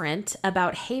different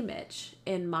about Haymitch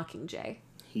in Mockingjay?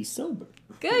 He's sober.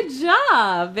 Good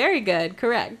job. Very good.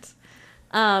 Correct.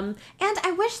 And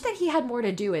I wish that he had more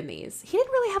to do in these. He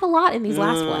didn't really have a lot in these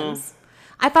last ones.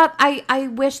 I thought I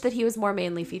wish that he was more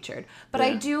mainly featured, but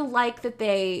I do like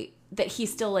that he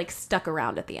still like stuck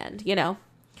around at the end, you know?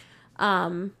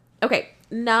 Okay.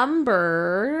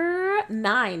 Number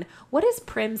 9. What is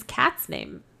Prim's cat's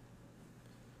name?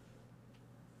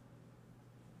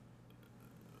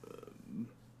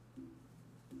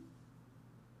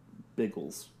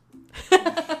 Biggles.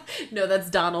 No, that's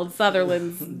Donald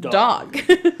Sutherland's dog.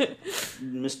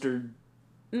 Mr.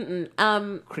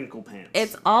 Crinkle Pants.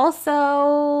 It's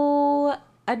also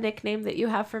a nickname that you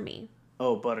have for me.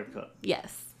 Oh, Buttercup.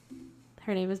 Yes.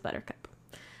 Her name is Buttercup.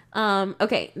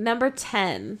 Okay, number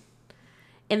 10.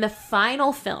 In the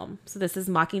final film, so this is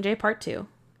Mockingjay Part 2,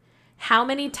 How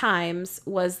many times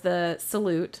was the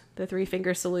salute, the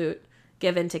 3-finger salute,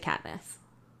 given to Katniss?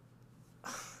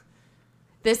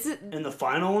 This is in the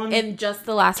final one? In just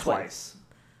the last one. Twice.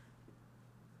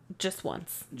 Just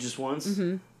once. Just once?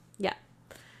 Mm-hmm. Yeah.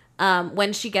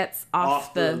 When she gets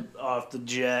off the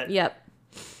jet. Yep.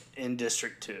 In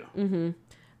District 2.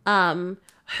 Mm-hmm.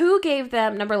 Who gave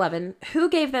them, number 11, who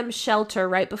gave them shelter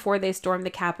right before they stormed the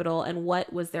Capitol, and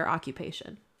what was their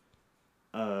occupation?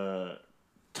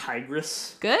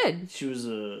 Tigress. Good. She was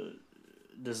a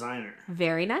designer.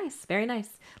 Very nice. Very nice.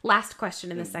 Last question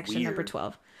in this section, number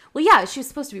 12. Well, yeah, she was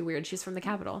supposed to be weird. She's from the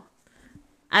Capitol.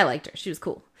 I liked her. She was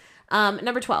cool.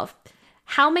 Number 12.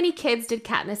 How many kids did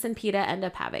Katniss and Peeta end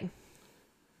up having?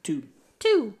 2.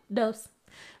 2. Dos.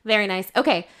 Very nice.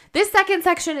 Okay. This second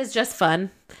section is just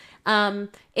fun.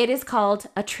 It is called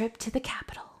A Trip to the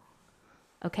Capitol.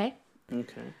 Okay?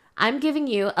 Okay. I'm giving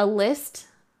you a list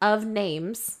of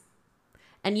names.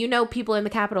 And you know people in the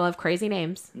Capitol have crazy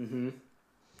names. Mm-hmm.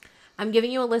 I'm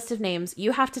giving you a list of names.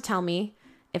 You have to tell me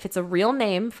if it's a real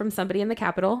name from somebody in the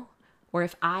Capitol or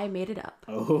if I made it up.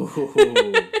 Oh,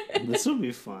 this will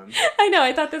be fun. I know.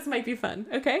 I thought this might be fun.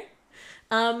 Okay.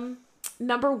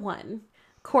 Number 1,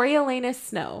 Coriolanus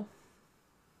Snow.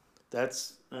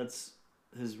 That's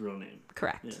his real name.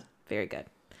 Correct. Yeah. Very good.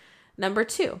 Number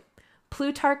 2,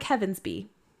 Plutarch Heavensbee.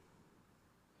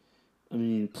 I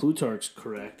mean, Plutarch's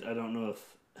correct. I don't know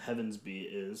if Heavensbee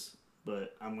is,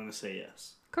 but I'm going to say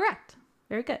yes. Correct.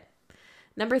 Very good.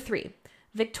 Number 3,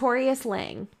 Victorious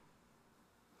Lang.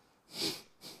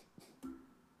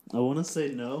 I want to say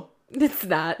no. It's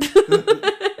not.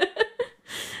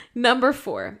 Number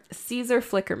 4, Caesar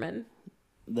Flickerman.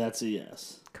 That's a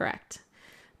yes. Correct.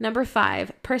 Number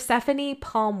 5, Persephone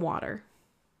Palmwater.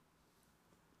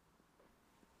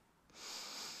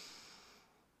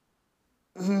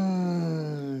 I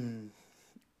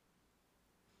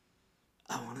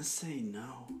want to say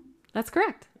no. That's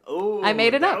correct. Oh, I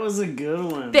made it up. That was a good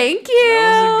one. Thank you.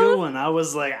 That was a good one. I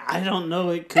was like, I don't know.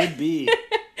 It could be.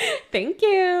 Thank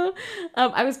you.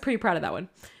 I was pretty proud of that one.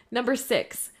 Number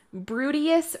 6,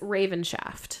 Brutius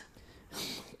Ravenshaft.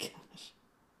 Oh my gosh.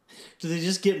 Do they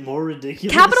just get more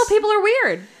ridiculous? Capital people are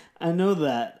weird. I know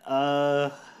that.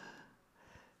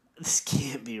 This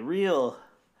can't be real.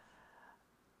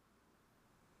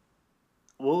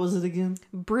 What was it again?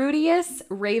 Brutius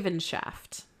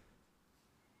Ravenshaft.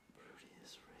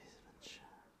 Brutius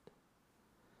Ravenshaft.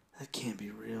 That can't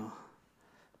be real.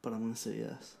 But I'm going to say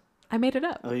yes. I made it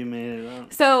up. Oh, you made it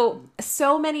up.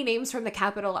 So many names from the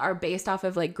Capitol are based off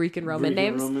of like Greek and Roman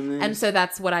names. And so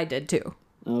that's what I did too.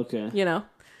 Okay. You know?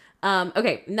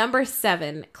 Okay. Number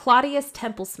 7, Claudius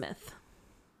Templesmith.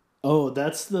 Oh,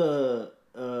 that's the,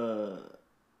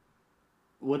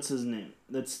 what's his name?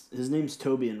 His name's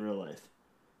Toby in real life.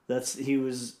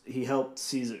 He helped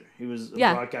Caesar. He was a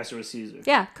broadcaster with Caesar.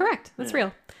 Yeah, correct. That's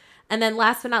real. And then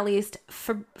last but not least,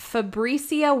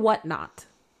 Fabricia Whatnot.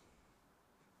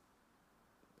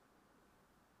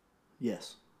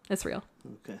 Yes. That's real.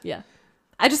 Okay. Yeah.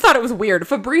 I just thought it was weird.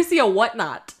 Fabricia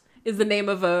Whatnot is the name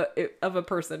of a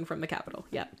person from the Capitol.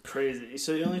 Yeah. Crazy.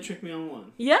 So you only tricked me on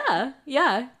one. Yeah.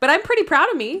 Yeah. But I'm pretty proud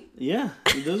of me. Yeah.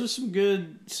 Those are some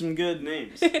good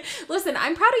names. Listen,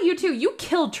 I'm proud of you too. You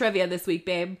killed trivia this week,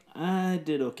 babe. I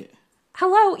did okay.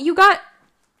 Hello,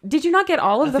 did you not get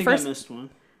all of the first? I missed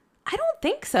one. I don't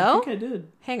think so. I think I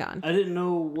did. Hang on. I didn't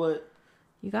know what.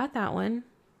 You got that one.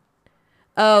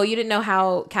 Oh, you didn't know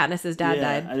how Katniss's dad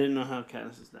died. I didn't know how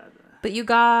Katniss's dad died. But you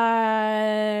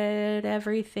got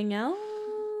everything else?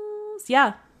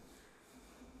 Yeah.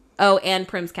 Oh, and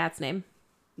Prim's cat's name.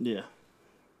 Yeah.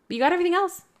 But you got everything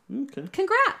else. Okay.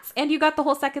 Congrats. And you got the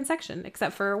whole second section,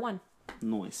 except for one.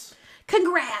 Nice.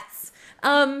 Congrats.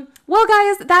 Well,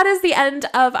 guys, that is the end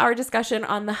of our discussion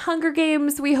on the Hunger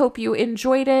Games. We hope you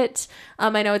enjoyed it.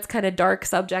 I know it's kind of dark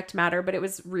subject matter, but it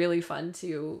was really fun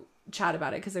to chat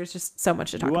about it because there's just so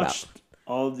much to talk about. We watched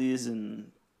all of these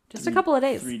in just a couple of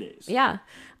days. 3 days. Yeah.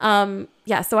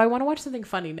 So I want to watch something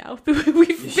funny now.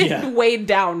 We've been weighed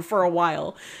down for a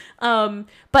while.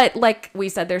 But like we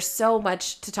said, there's so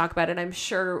much to talk about, and I'm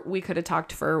sure we could have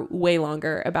talked for way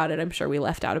longer about it. I'm sure we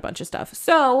left out a bunch of stuff.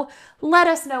 So let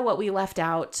us know what we left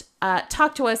out.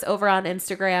 Talk to us over on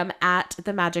Instagram at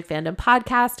the Magic Fandom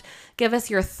Podcast. Give us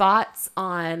your thoughts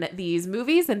on these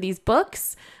movies and these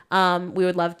books. We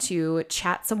would love to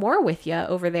chat some more with you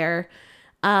over there.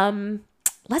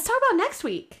 Let's talk about next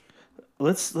week.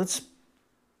 Let's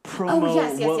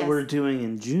promo what we're doing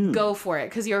in June. Go for it,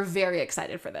 because you're very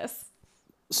excited for this.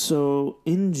 So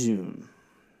in June,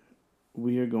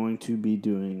 we are going to be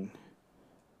doing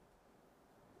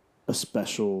a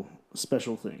special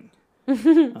thing.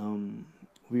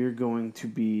 we are going to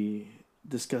be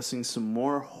discussing some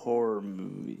more horror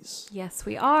movies. Yes,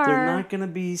 we are. They're not going to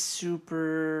be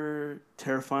super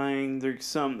terrifying. There's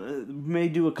some may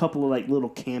do a couple of like little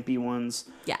campy ones.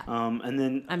 Yeah. And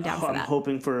then I'm down for that. I'm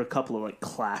hoping for a couple of like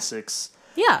classics.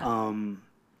 Yeah.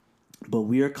 But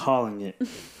we are calling it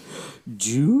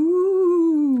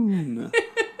June.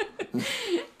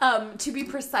 To be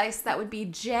precise, that would be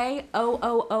JOOOOOOH.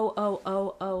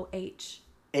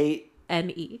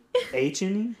 8NE.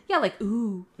 H-N-E? Yeah, like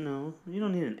ooh. No, you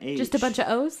don't need an H. Just a bunch of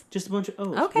O's? Just a bunch of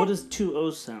O's. Okay. What does 2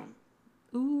 O's sound?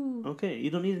 Ooh. Okay, you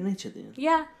don't need an H at the end.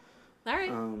 Yeah. All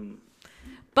right.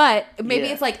 But maybe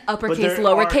it's like uppercase,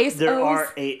 lowercase O's. There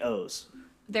are 8 O's.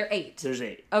 There are 8. There's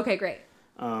 8. Okay, great.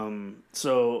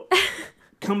 So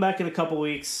come back in a couple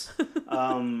weeks.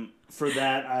 For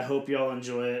that, I hope y'all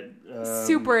enjoy it.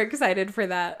 Super excited for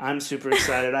that. I'm super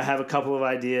excited. I have a couple of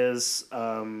ideas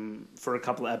for a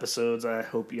couple of episodes. I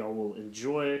hope y'all will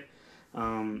enjoy.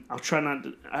 I'll try not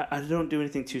to... I don't do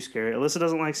anything too scary. Alyssa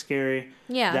doesn't like scary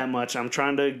that much. I'm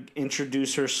trying to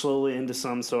introduce her slowly into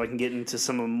some so I can get into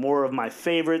some more of my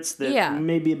favorites that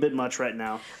may be a bit much right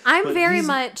now. I'm very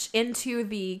much into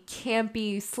the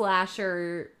campy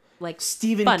slasher, like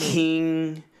Stephen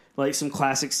King... Like some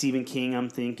classic Stephen King, I'm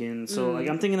thinking. So, like,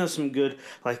 I'm thinking of some good,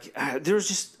 like, there was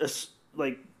just,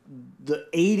 like, the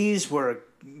 80s were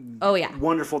a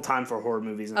wonderful time for horror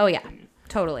movies. Oh, yeah.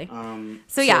 Totally.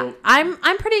 So,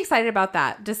 I'm pretty excited about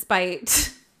that,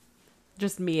 despite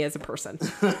just me as a person.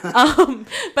 But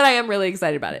I am really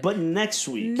excited about it. But next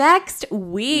week,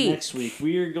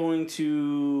 we are going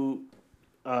to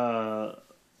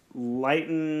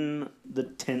lighten the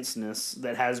tenseness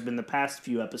that has been the past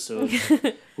few episodes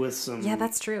with some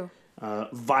that's true.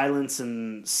 Violence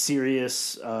and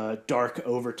serious dark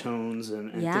overtones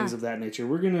and things of that nature.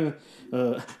 We're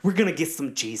gonna get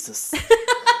some Jesus.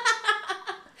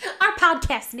 Our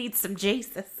podcast needs some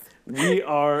Jesus. We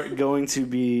are going to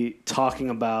be talking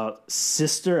about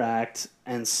Sister Act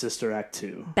and Sister Act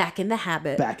 2. Back in the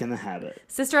Habit.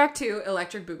 Sister Act 2,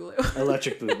 Electric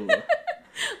Boogaloo.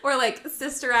 Or like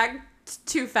Sister Act,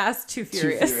 Too Fast, Too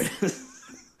Furious.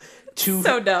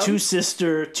 So dumb. 2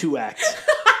 Sister, 2 Act. So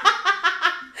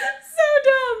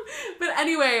dumb. But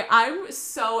anyway, I'm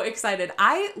so excited.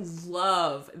 I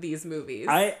love these movies.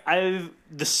 The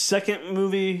second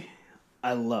movie,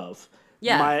 I love.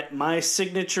 Yeah. My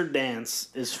signature dance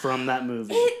is from that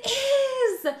movie. It is.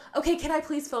 Okay, can I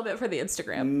please film it for the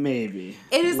Instagram? Maybe.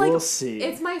 It is we'll see.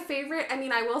 It's my favorite. I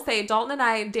mean, I will say Dalton and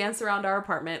I dance around our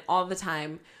apartment all the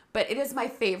time, but it is my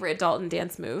favorite Dalton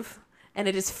dance move, and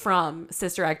it is from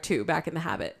Sister Act 2, Back in the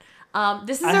Habit. I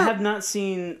have not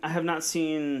seen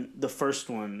the first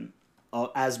one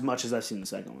as much as I've seen the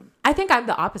second one. I think I'm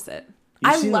the opposite.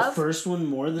 You've seen the first one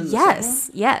more than the second one?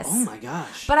 Yes. Oh my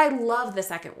gosh. But I love the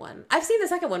second one. I've seen the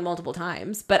second one multiple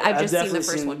times, but I've just seen the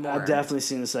first one more. I've definitely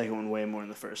seen the second one way more than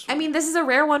the first one. I mean, this is a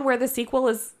rare one where the sequel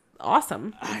is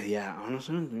awesome. Yeah,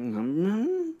 honestly.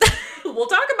 We'll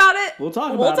talk about it. We'll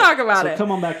talk about it. So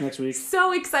come on back next week.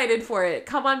 So excited for it.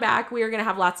 Come on back. We are going to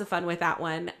have lots of fun with that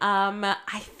one. I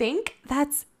think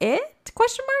that's it? ?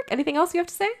 Anything else you have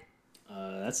to say?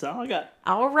 That's all I got.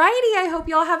 Alrighty. I hope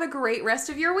y'all have a great rest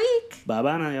of your week.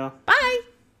 Bye-bye now, y'all. Bye.